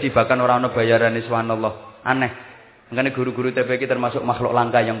rambut jaji bahkan ora ana bayarane subhanallah. Aneh. Makane guru-guru TPK termasuk makhluk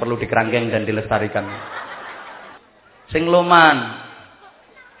langka yang perlu dikerangkeng dan dilestarikan. Sing loman.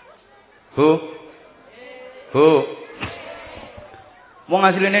 Bu. Wong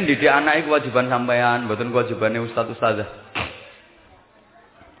asline didik anak iku kewajiban sampean, mboten kewajibane ustaz-ustazah.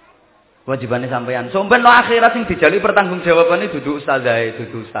 Wajibane sampean. Sampeyan no akhirat sing dijali pertanggungjawabane dudu ustazahe,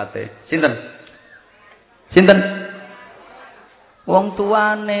 dudu ustate. Sinten? Wong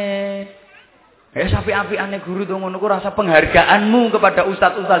tuane. Sapi-apiane guru to ngono ku rasa penghargaanmu kepada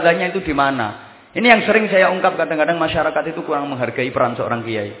ustaz-ustazahnya itu di mana? Ini yang sering saya ungkap kadang-kadang masyarakat itu kurang menghargai peran seorang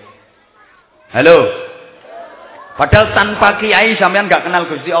kiai. Halo. Padahal tanpa kiai sampean enggak kenal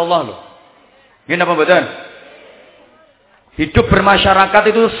Gusti Allah loh. Ini apa mboten? Hidup bermasyarakat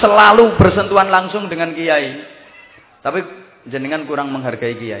itu selalu bersentuhan langsung dengan kiai. Tapi jenengan kurang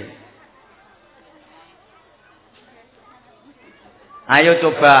menghargai kiai. Ayo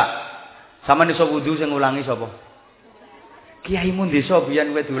coba sampean iso wudu sing ngulangi sapa? Kiaimu desa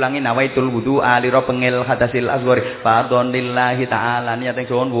biyen kowe diulangi nawaitul wudu alira pengil hadasil azwari fardhon lillahi taala niat sing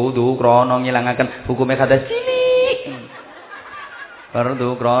suwun wudu krana ngilangaken hukume hadas cilik.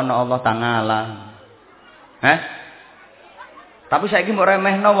 Fardhu krana Allah taala. Tapi saiki mbok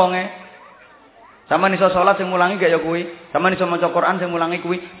remehno wonge. Sampeyan iso salat sing mulangi gak ya kuwi. Sampeyan iso maca Quran sing mulangi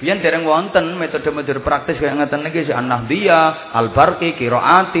kuwi. Biyen dereng wonten metode-metode praktis kaya ngeten iki si An-Nahdiyah, Al-Barqi,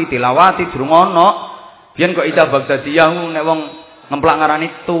 Qiraati, Tilawati durung ana. Biyen kok Ida Baghdadiyah nek wong ngemplak ngarani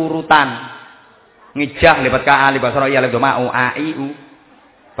turutan. Ngijah lipat ka alif basra ya alif doma u a i u.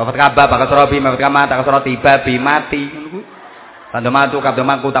 Bapak kaba bapak sorobi bapak kama tak soro tiba bi mati ngono kuwi. Kandomatu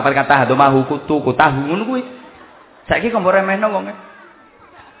kabdomaku tapat kata hadomahu kutu kutahu ngono kuwi. Saiki kok mbok remehno wong e.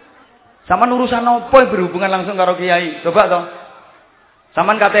 Sampeyan urusan apa berhubungan langsung karo kiai? Coba to.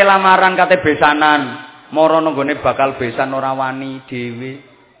 Sampeyan kate lamaran, kate besanan. Mara nanggone bakal besan ora wani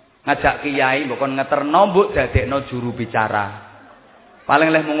dhewe. Ngajak kiai mbok kon ngeterno mbok dadekno juru bicara. Paling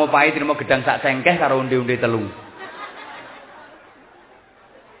leh mung ngopahi trimo gedang sak cengkeh karo unde-unde telu.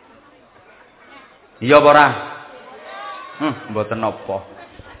 Iya apa ora? Mboten napa.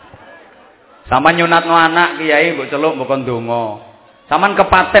 Sampeyan nyunatno anak kiai mbok celuk mbok kon donga. Sampeyan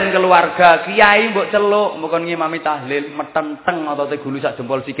kepaten keluarga kiai mbok celuk mbok kon ngimami tahlil metenteng otote gulu sak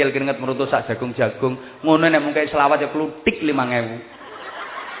jempol sikil keringet merutus sak jagung-jagung. Ngono nek mung kaya selawat ya klutik 5.000.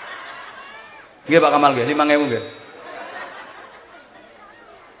 Nggih Pak Kamal nggih 5.000 nggih.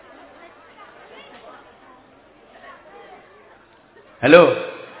 Halo.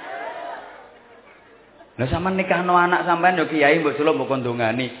 Lah sampean nikahno anak sampean yo kiai mbok celuk mbok kon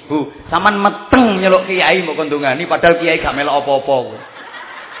ndongani. Bu, sampean meteng nyeluk kiai mbok kon ndongani padahal kiai gak melok apa-apa.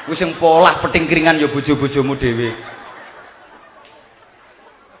 Ku sing polah peting keringan yo bojo-bojomu dhewe.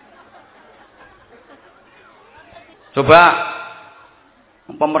 Coba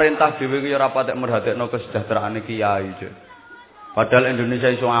pemerintah dhewe ki ora patek merhatekno kesejahteraane kiai. Padahal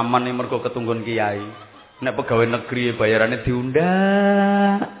Indonesia iso aman nih mergo ketunggon kiai. Nek pegawai negeri bayarane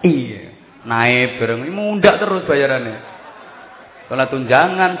diundai. Naik bareng mundak terus bayarannya. Kalau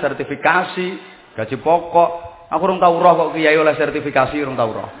tunjangan, sertifikasi, gaji pokok, aku urung tau roh kok kiai oleh sertifikasi urung tau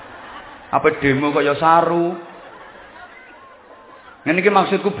roh. Apa demo kaya saru. Ngene iki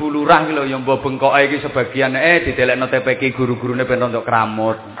maksudku bulurah iki lho ya mbok bengkoke iki sebagian didelekno TPK guru-gurune ben untuk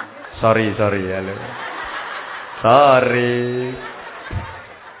kramut. Sorry ya lho. Sorry.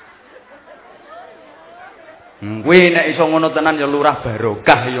 Kuwi nek iso ngono tenan ya lurah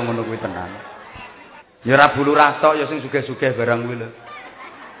barokah ya ngono kuwi tenan. Ya ora bulurah tok ya sing sugih-sugih barang kuwi lho.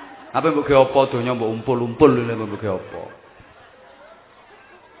 Apa mbok ge apa donya mbok umpul-umpul lho mbok ge apa.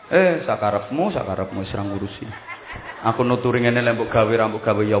 Sakarepmu wis ra ngurusi. Aku nuturi ngene lek mbok gawe ra mbok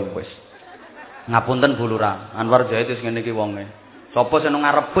gawe ya wis. Ngapunten bulurah, Anwar Zahid wis ngene iki wonge. Sapa sing nang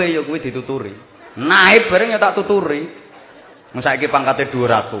ngarepe ya kuwi dituturi. Naib bareng ya tak tuturi. Wong saiki pangkate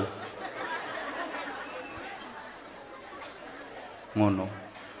 200. Ngono.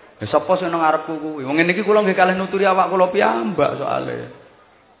 Ya sapa sing nang ngarepku kuwi? Wong ngene iki kula nggih kalih nuturi awak kula piyambak soalé.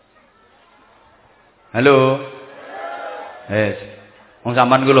 Halo. Wong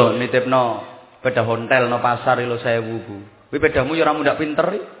sampean ku lho nitipno pedah hotel no pasar lho 1000, Bu. Kuwi pedahmu ya ora mundak pinter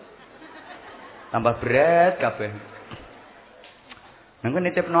iki. Tambah berat kabeh. Nang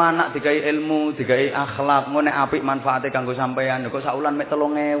nitipno anak dikai ilmu, dikai akhlak, ngene apik manfaate kanggo sampean. Kok saulan mek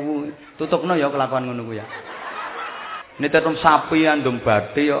 3000. Tutupno ya kelakuan ngono ku ya. Nitipno sapi andum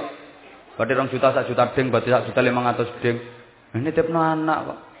bathi yo. Bathi 2 juta, 1 juta ding, bathi 1 juta 500 ding. Nitipno anak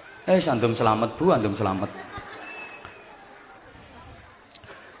kok. Andum selamat, Bu, andum selamat.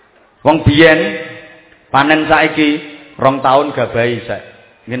 Wong biyen panen saiki 2 tahun gabahi sek.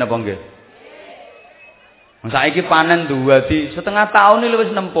 Nggih napa nggih? Wong saiki panen duwadi setengah tahun iki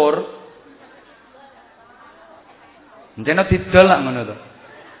wis nempur. Encene didol lak ngono to.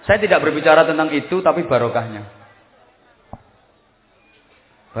 Saya tidak berbicara tentang itu tapi barokahnya.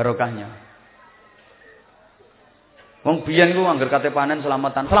 Barokahnya. Wong biyen ku angger kate panen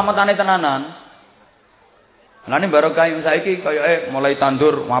selamatane tenanan. Lane barokah yang saiki kaya mulai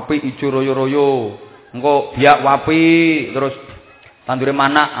tandur wapi ijo royo-royo. Engko biak wapi, terus tandure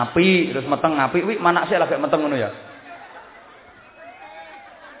manak api, terus meteng api. Wi manak sik lagi meteng ngono ya.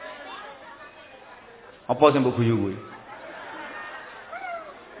 Apa sing mbok guyu kuwi?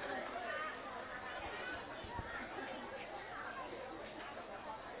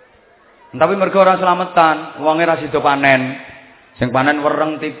 Tapi mergo ora slametan, wonge ra sida panen. Sing panen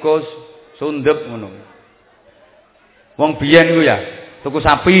wereng, tikus, sundep ngono. Wong biyen ku ya, tuku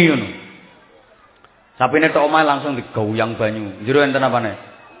sapi ngono. Sapine tok omah langsung digoyang banyu. Njero enten apane?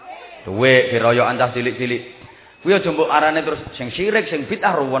 Duwek diroyokan cah cilik-cilik. Kuwi aja mbok arane terus sing syirik, sing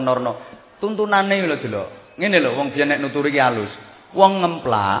bid'ah ruwen-orno. Tuntunane lho delok. Ngene lho wong biyen nek nuturi ki halus. Wong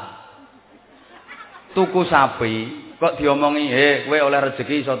ngemplak tuku sapi, kok diomongi, kowe oleh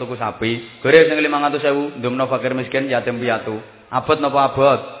rezeki iso tuku sapi. Gore sing 500.000 ndumno fakir miskin yatim piatu. Abot napa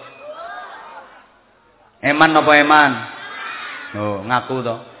abot? Eman napa eman? Oh, ngaku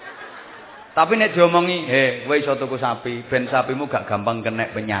to. Tapi nek diomongi, kowe iso tuku sapi, ben sapimu gak gampang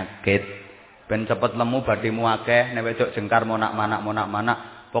kena penyakit. Ben cepet lemu badhemu akeh, nek wedok jengkar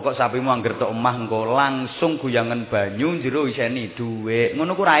monak-manak. Pokok sapimu angger tok omah engko langsung guyangan banyu njero iseni dhuwit.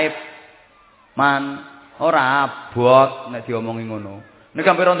 Ngono ku raib. Man, ora abot nek diomongi ngono. Nek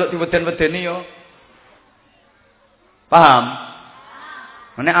sampe rontok diweden-wedeni yo. Paham?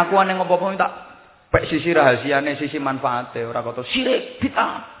 Nek aku ane ngopo-opo tak pek sisi rahasiane, sisi manfaate, ora kata syirik,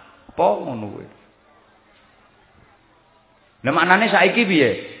 bid'ah. Apa ngono kuwi? Lah maknane saiki piye?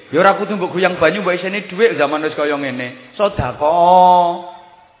 Ya ora kudu mbok guyang banyu mbok isine dhuwit zaman wis kaya ngene. Sedekah.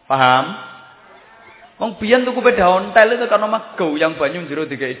 Paham? Wong biyen tuku peda ontel itu karena mak guyang banyu jero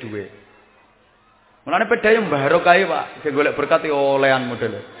dikeki dhuwit. Mulane peda yo mbarokahe, Pak. Sing golek berkat olehan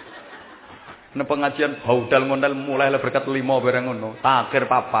modele. Nek pengajian baudal mondal mulai berkat 5 bareng ngono, takir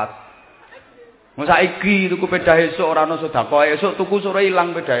 4. Mun saiki tuku peda esuk ora ono sedekah, esuk tuku sore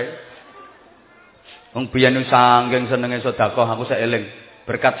ilang pedae. Wong biyen saking senenge sedekah aku sak eling.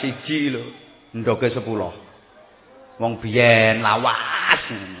 Berkat siji lho, ndoke 10. Wong biyen lawas.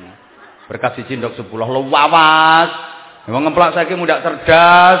 Berkat siji ndok 10 lawas. Wong ngemplak saiki mundak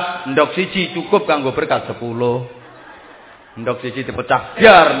cerdas, ndok siji cukup kanggo berkat 10. Ndok siji dipecah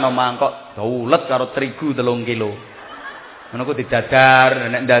biar no mangkok daulet karo terigu 3 kilo. Ngono ku didadar,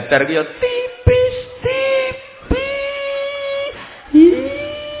 nek dadar ku ya tipis-tipis.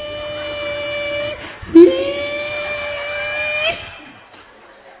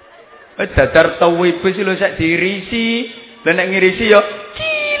 Dadar tawibis lho sak dirisi, lan nek ngirisi ya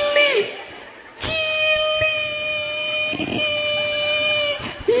cilik.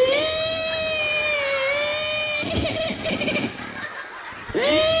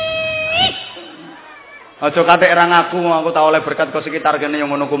 Aja kathek erang aku tak oleh berkat kok sekitar kene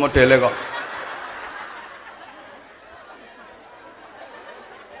yang ngono ku modele kok.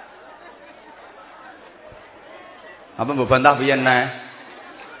 Apa mbok bantah piyen neh?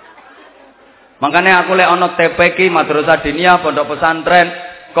 Makanya aku lek ana TPK Madrasah Diniyah pondok pesantren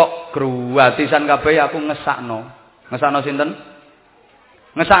kok gratisan kabeh aku ngesakno. Ngesakno sinten?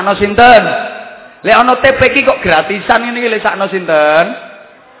 Ngesakno sinten? Lek ana TPK kok gratisan ngene iki lek sakno sinten?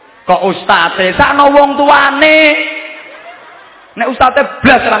 Kok ustate sakno wong tuane. Nek ustate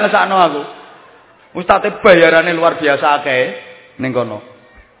blas ora ngesakno aku. Ustate bayarane luar biasa akeh ning kono.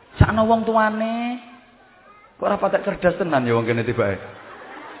 Sakno wong tuane. Kok ora patek cerdas tenan ya wong kene tibake.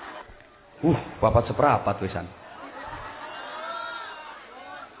 Papat seperapat wisan.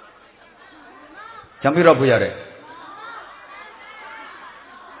 Jam piro Bu Yare?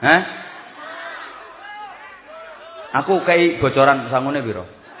 Hah? Aku kei bocoran sangune piro?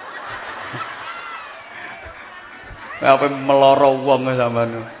 Apa meloro wong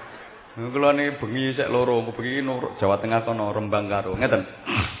sampean. Kula niki bengi sik loro, bengi Jawa Tengah kono Rembang karo. Ngeten.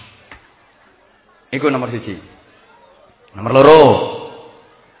 Iku nomor 1. Nomor 2.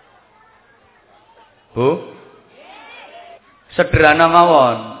 Bu, sederhana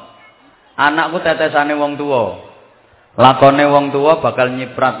mawon. Anakku tetesane wong tua. Lakone wong tua bakal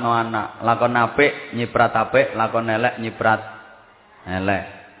nyipratno anak. Lakon apik nyiprat apik, lakon elek nyiprat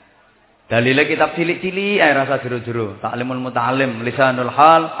elek. Dalile kitab cilik-cilik ae rasa jero-jero. Ta'limul muta'allim lisanul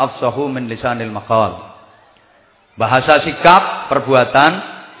hal afsahu min lisanil maqal. Bahasa sikap, perbuatan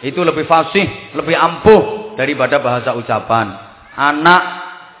itu lebih fasih, lebih ampuh daripada bahasa ucapan. Anak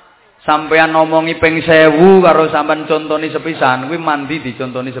sampeyan ngomongi ping 1000 karo sampean contoni sepisan, kuwi mandi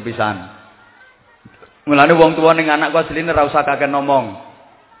dicontoni sepisan. Mulane wong tuwa ning anak ku asline ora usah kakek ngomong.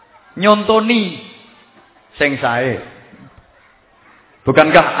 Nyontoni sing sae.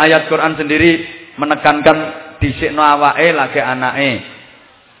 Bukankah ayat Quran sendiri menekankan dhisikno awake lagi anake?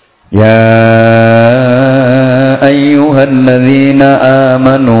 Ya ayyuhalladzina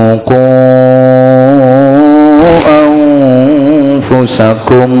amanu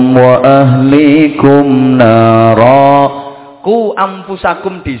anfusakum wa ahlikum nara. Ku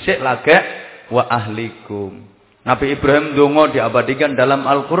anfusakum dhisik lagek wa ahlikum. Nabi Ibrahim donga diabadikan dalam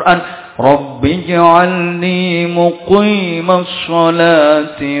Al-Qur'an, Rabbi ij'alni muqimas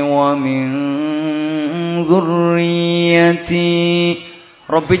sholati wa min dzurriyyati.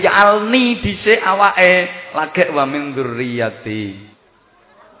 Rabbi ij'alni dhisik awake lagek wa min dzurriyyati.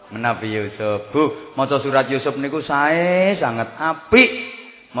 Nabi Yusuf, Bu, maca surat Yusuf niku sae sangat apik.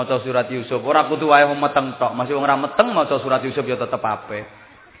 Maca surat Yusuf ora kudu wae meteng tok, masih wong ora meteng maca surat Yusuf ya tetep apik.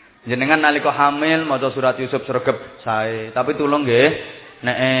 Jenengan nalika hamil maca surat Yusuf sregep sae, tapi tulung nggih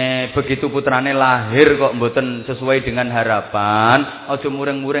nek begitu putrane lahir kok mboten sesuai dengan harapan, aja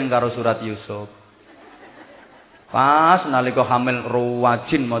muring-muring karo surat Yusuf. Pas nalika hamil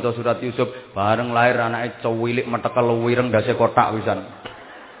ruwajin maca surat Yusuf, bareng lahir anake cuwilik metekel wireng ndase kotak wisan.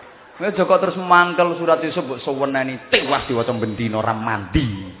 Wis Joko terus mangkel surat Yusuf mbok seweneni tewas diwaca bendina ora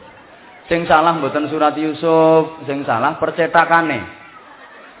mandi. Sing salah mboten surat Yusuf, sing salah percetakane.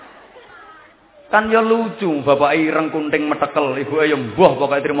 Kan ya lucu, bapak ireng kunting metekel, ibuke ya mbah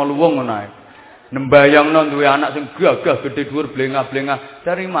pokoke trimo luwung ngono ae. Nembayangno duwe anak sing gagah gede dhuwur blengah-blengah.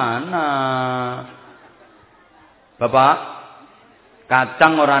 Dari mana? Bapak,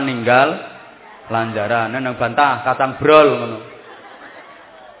 kacang ora ninggal lanjaran nang bantah kacang brol ngono.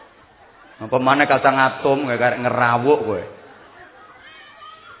 Apa maneh kacang atom kayak ngerawuk kowe.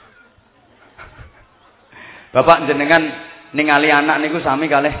 Bapak jenengan ningali anak niku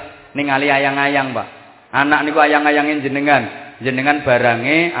sami kalih ningali ayang-ayang, Pak. Anak niku ayang-ayangin jenengan. Jenengan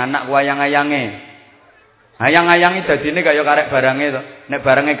barange, anak ku ayang-ayange. Ayang-ayangi dadine kaya karek barange to. Nek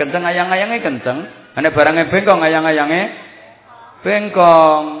barange kenceng, ayang-ayange kenceng. Nek barange bengkong, ayang-ayange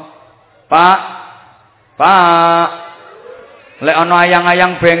bengkong. Pak. Lek ana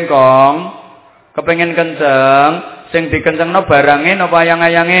ayang-ayang bengkong, kepengin kenceng, sing dikencengno barange napa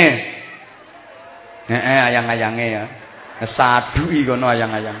ayang-ayange? Ayang-ayange ya. Saduki kono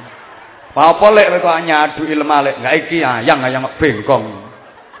ayang-ayang. Apa lek kok nyaduki lemah lek enggak iki ayang-ayang bengkong.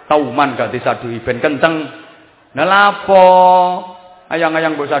 Tauman gak disaduki ben kenceng. Nah lapo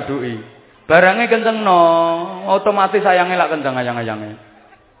ayang-ayang mbok saduki? Barange kencengno, otomatis ayange lak kenceng ayang-ayange.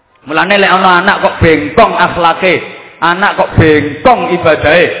 Mulane lek ana anak kok bengkong akhlake, anak kok bengkong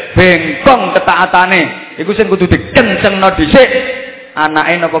ibadahe, bengkong ketaatane, iku sing kudu dikencengno dhisik.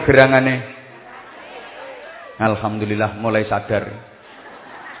 Anake napa gerangane? Alhamdulillah mulai sadar.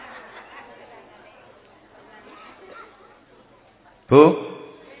 Bu,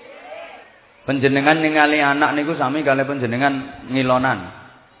 panjenengan ningali anak niku sami kali panjenengan ngilonan.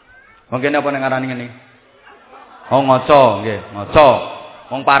 Mungkin apa nek ngarani ngene? Oh ngoco, nggih, ngoco.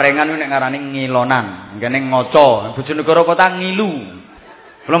 Wong parengan nek ngarani ngilonan, ngene ngoco. Bojonegoro kota ngilu.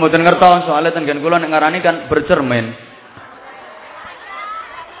 Kula mboten ngertos, soalnya tenggen kula nek ngarani kan bercermin.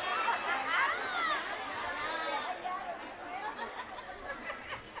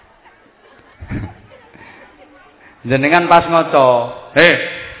 Jenengan pas ngoco,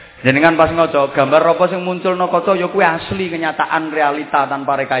 jenengan pas ngoco, gambar apa sing munculno kaca ya kuwi asli kenyataan realita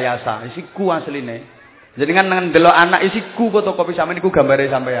tanpa rekayasa. Isiku asline. Jenengan ndelok anak isiku fotokopi sampeyan iku gambare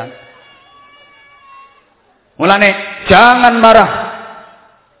sampeyan. Mulane jangan marah.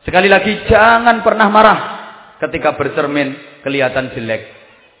 Sekali lagi jangan pernah marah ketika bercermin kelihatan jelek.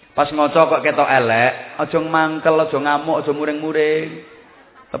 Pas ngoco kok ketok elek, aja mangkel, aja ngamuk, aja muring-muring.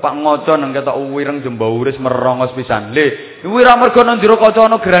 Tepak ngoco nang ketok wireng jembauris merongos pisan. Le, kuwi ra mergo nang jero kaca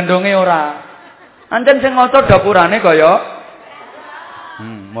ana grandonge ora. Ancen sing ngoco dapurane kaya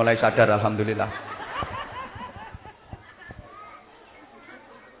mulai sadar alhamdulillah.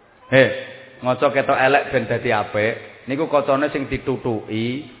 Ngoco ketok elek ben dadi apik, niku kacane sing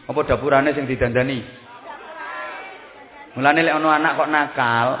ditutuki apa dapurane sing didandani? Mulane lek ana anak kok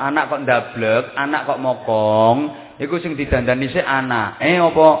nakal, anak kok ndablek, anak kok mokong, iku sing didandani sik anake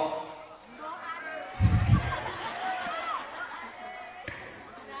apa?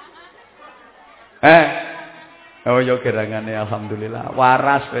 Oh ya gerangane alhamdulillah,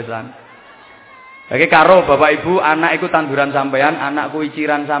 waras pisan. Lagi karo Bapak Ibu, anak iku tanduran sampean, anak kuwi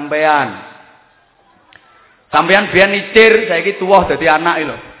iciran sampean. Sampean biyen icir, saiki tuwuh dadi anak iki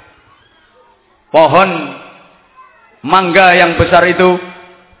lho. Pohon mangga yang besar itu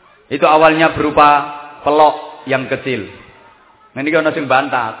awalnya berupa pelok yang kecil. Nah ini ana sing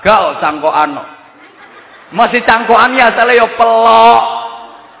bantah, gak cangkokan. Masih cangkokan ya asale ya pelok.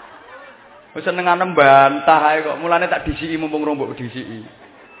 Wis senengane bantah ae kok. Mulane tak disiki mumpung rombok disiki.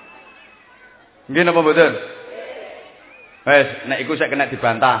 Nggih napa mboten? Wes, nek iku sik kena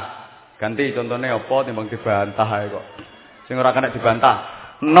dibantah. Ganti contone apa timbang dibantah ae kok. Sing ora kena dibantah.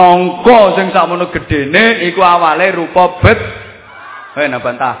 Nangka sing sakmono gedene iku awale rupa bet. Nah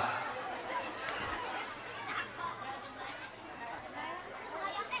bantah.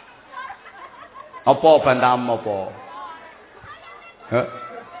 Apa bantam apa?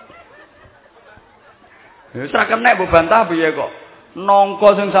 Wis ra kenek mbok bantah piye kok.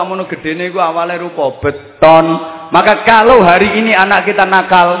 Nangka sing sakmono gedene iku awale rupa beton. Maka kalau hari ini anak kita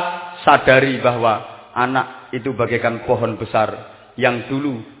nakal, sadari bahwa anak itu bagaikan pohon besar yang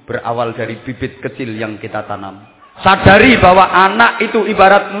dulu berawal dari bibit kecil yang kita tanam. Sadari bahwa anak itu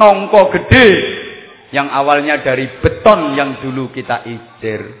ibarat nangka gede yang awalnya dari beton yang dulu kita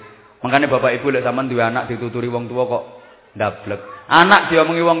icir. Makanya Bapak Ibu lek sampean duwe anak dituturi wong tua kok ndablek. Anak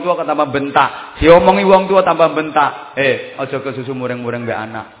diomongi wong tua kok tambah bentak. Diomongi wong tua tambah bentak. Aja kesusu muring-muring mbek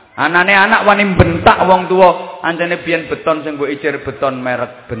anak. Anane anak wani bentak wong tua, ancene biyen beton sing mbok icir beton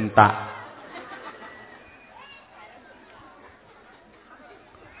merek bentak.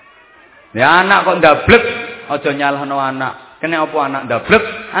 Ya anak kok ndablek, aja nyalahno anak. Kene apa anak ndablek?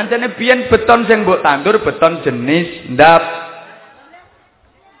 Ancene biyen beton sing mbok tandur beton jenis ndap.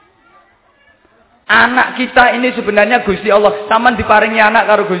 Anak kita ini sebenarnya Gusti Allah. Saman diparingi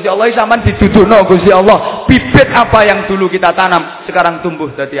anak karo Gusti Allah, saman diduduhno Gusti Allah. Bibit apa yang dulu kita tanam sekarang tumbuh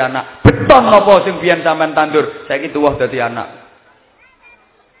dadi anak. Beton apa sing biyen sampean tandur, saiki tuwuh dadi anak.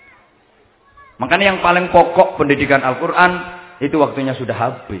 Makanya yang paling pokok pendidikan Al-Qur'an itu waktunya sudah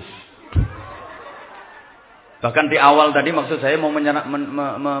habis. Bahkan di awal tadi maksud saya mau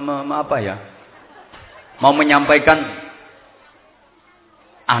apa ya? mau menyampaikan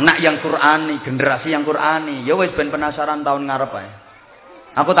anak yang Qur'ani, generasi yang Qur'ani. Ya wis ben penasaran tahun ngarep ae.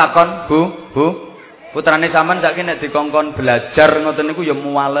 Aku takon, Bu, putrane sampean saiki nek dikongkon belajar ngoten niku ya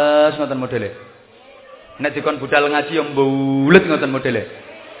muales ngoten modele. Nek dikon budal ngaji ya mbulet ngoten modele.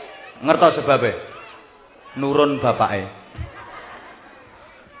 Ngertos sebabe? Nurun bapake.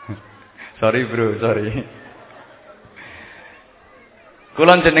 Sorry bro, sorry.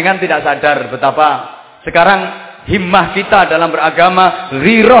 Kulon jenengan tidak sadar betapa sekarang himmah kita dalam beragama,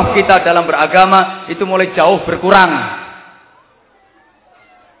 ghiroh kita dalam beragama itu mulai jauh berkurang.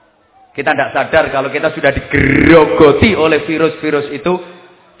 Kita tidak sadar kalau kita sudah digerogoti oleh virus-virus itu,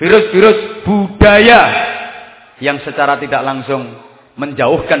 virus-virus budaya yang secara tidak langsung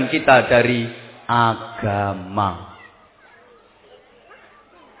menjauhkan kita dari agama.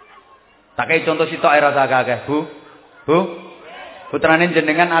 Tak kayak contoh sitok era sakake, Bu. Putrane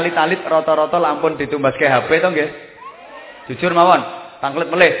jenengan alit-alit rata-rata lampun ditumbaske HP to nggih? Jujur mawon,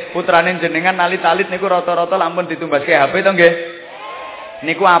 tanglet melih. Putrane jenengan alit-alit niku rata-rata lampun ditumbaske HP to nggih?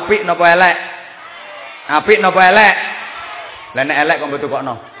 Niku apik napa elek? Apik napa elek? Lah nek elek kok mbok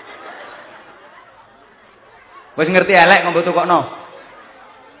tukokno. Wis ngerti elek kok mbok tukokno.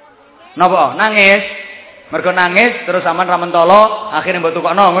 Napa? Nangis. Mergo nangis terus sampean ra mentolo, akhire mbok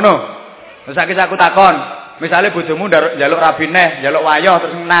tukokno ngono. Terus saiki aku takon, misale bojomu njaluk rabineh, njaluk wayoh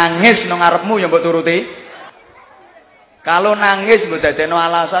terus nangis nang ngarepmu ya mbok turuti. Kalau nangis mbok dadekno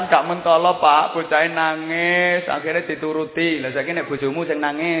alasan gak mentolo, Pak, bocahe nangis, akhirnya dituruti. Lah saiki nek bojomu sing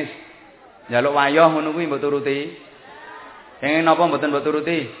nangis, njaluk wayoh ngono kuwi mbok turuti. Sing napa mboten mbok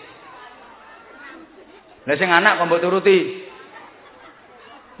turuti? Lah sing anak kok mbok turuti?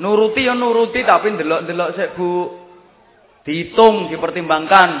 Nuruti ya nuruti tapi ndelok-ndelok sik, Bu. Dihitung,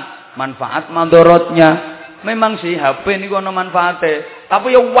 dipertimbangkan manfaat madharatnya. Memang sih HP niku ana manfaate,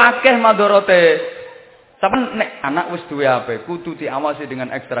 tapi ya wakeh madharate. Tapi nek anak wis duwe HP, kudu diawasi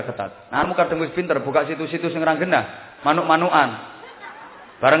dengan ekstra ketat. Anakmu kadang wis pinter buka situs-situs sing ra genah, manuk-manukan.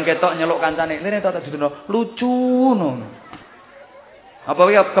 Bareng ketok nyeluk kancane, "Lene tak didono, lucu ngono." Apa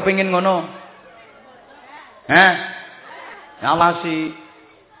kowe kepengin ngono? Hah? Awasi.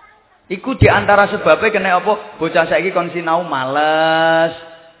 Iku di antara sebabnya kena apa? Bocah saiki kon sinau males.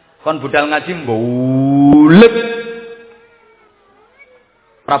 Kon budal ngaji mbulet.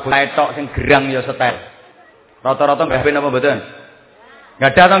 Prabu etok sing gerang ya setel. Rata-rata nggih ben apa mboten?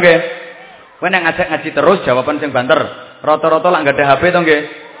 Enggak ada to nggih. Kowe nek ngajak ngaji terus jawaban sing banter. Rata-rata lak enggak ada HP to nggih.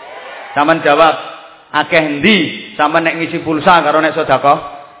 Sampeyan jawab, akeh endi sampeyan nek ngisi pulsa karo nek sedekah?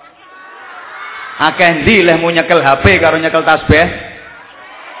 Akeh endi lehmu nyekel HP karo nyekel tasbih?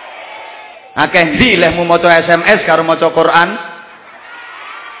 Akeh endi lehmu maca SMS karo maca Quran?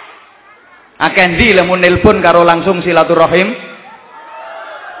 Akeh endi lehmu nelpon karo langsung silaturahim?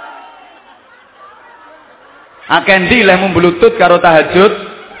 Akeh endi lehmu bluetooth karo tahajud?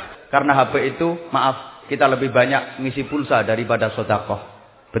 Karena HP itu, maaf, kita lebih banyak ngisi pulsa daripada sedekah.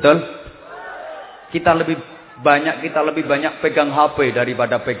 Betul? Kita lebih banyak pegang HP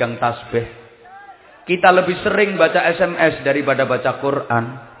daripada pegang tasbih. Kita lebih sering baca SMS daripada baca Quran.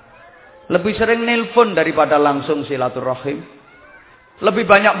 Lebih sering nelpon daripada langsung silaturahim. Lebih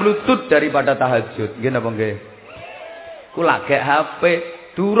banyak bluetooth daripada tahajud. Gini apa nggih? Kula gek HP,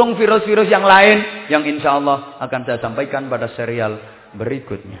 durung virus-virus yang lain yang insya Allah akan saya sampaikan pada serial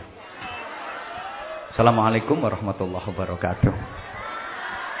berikutnya. Assalamualaikum warahmatullahi wabarakatuh.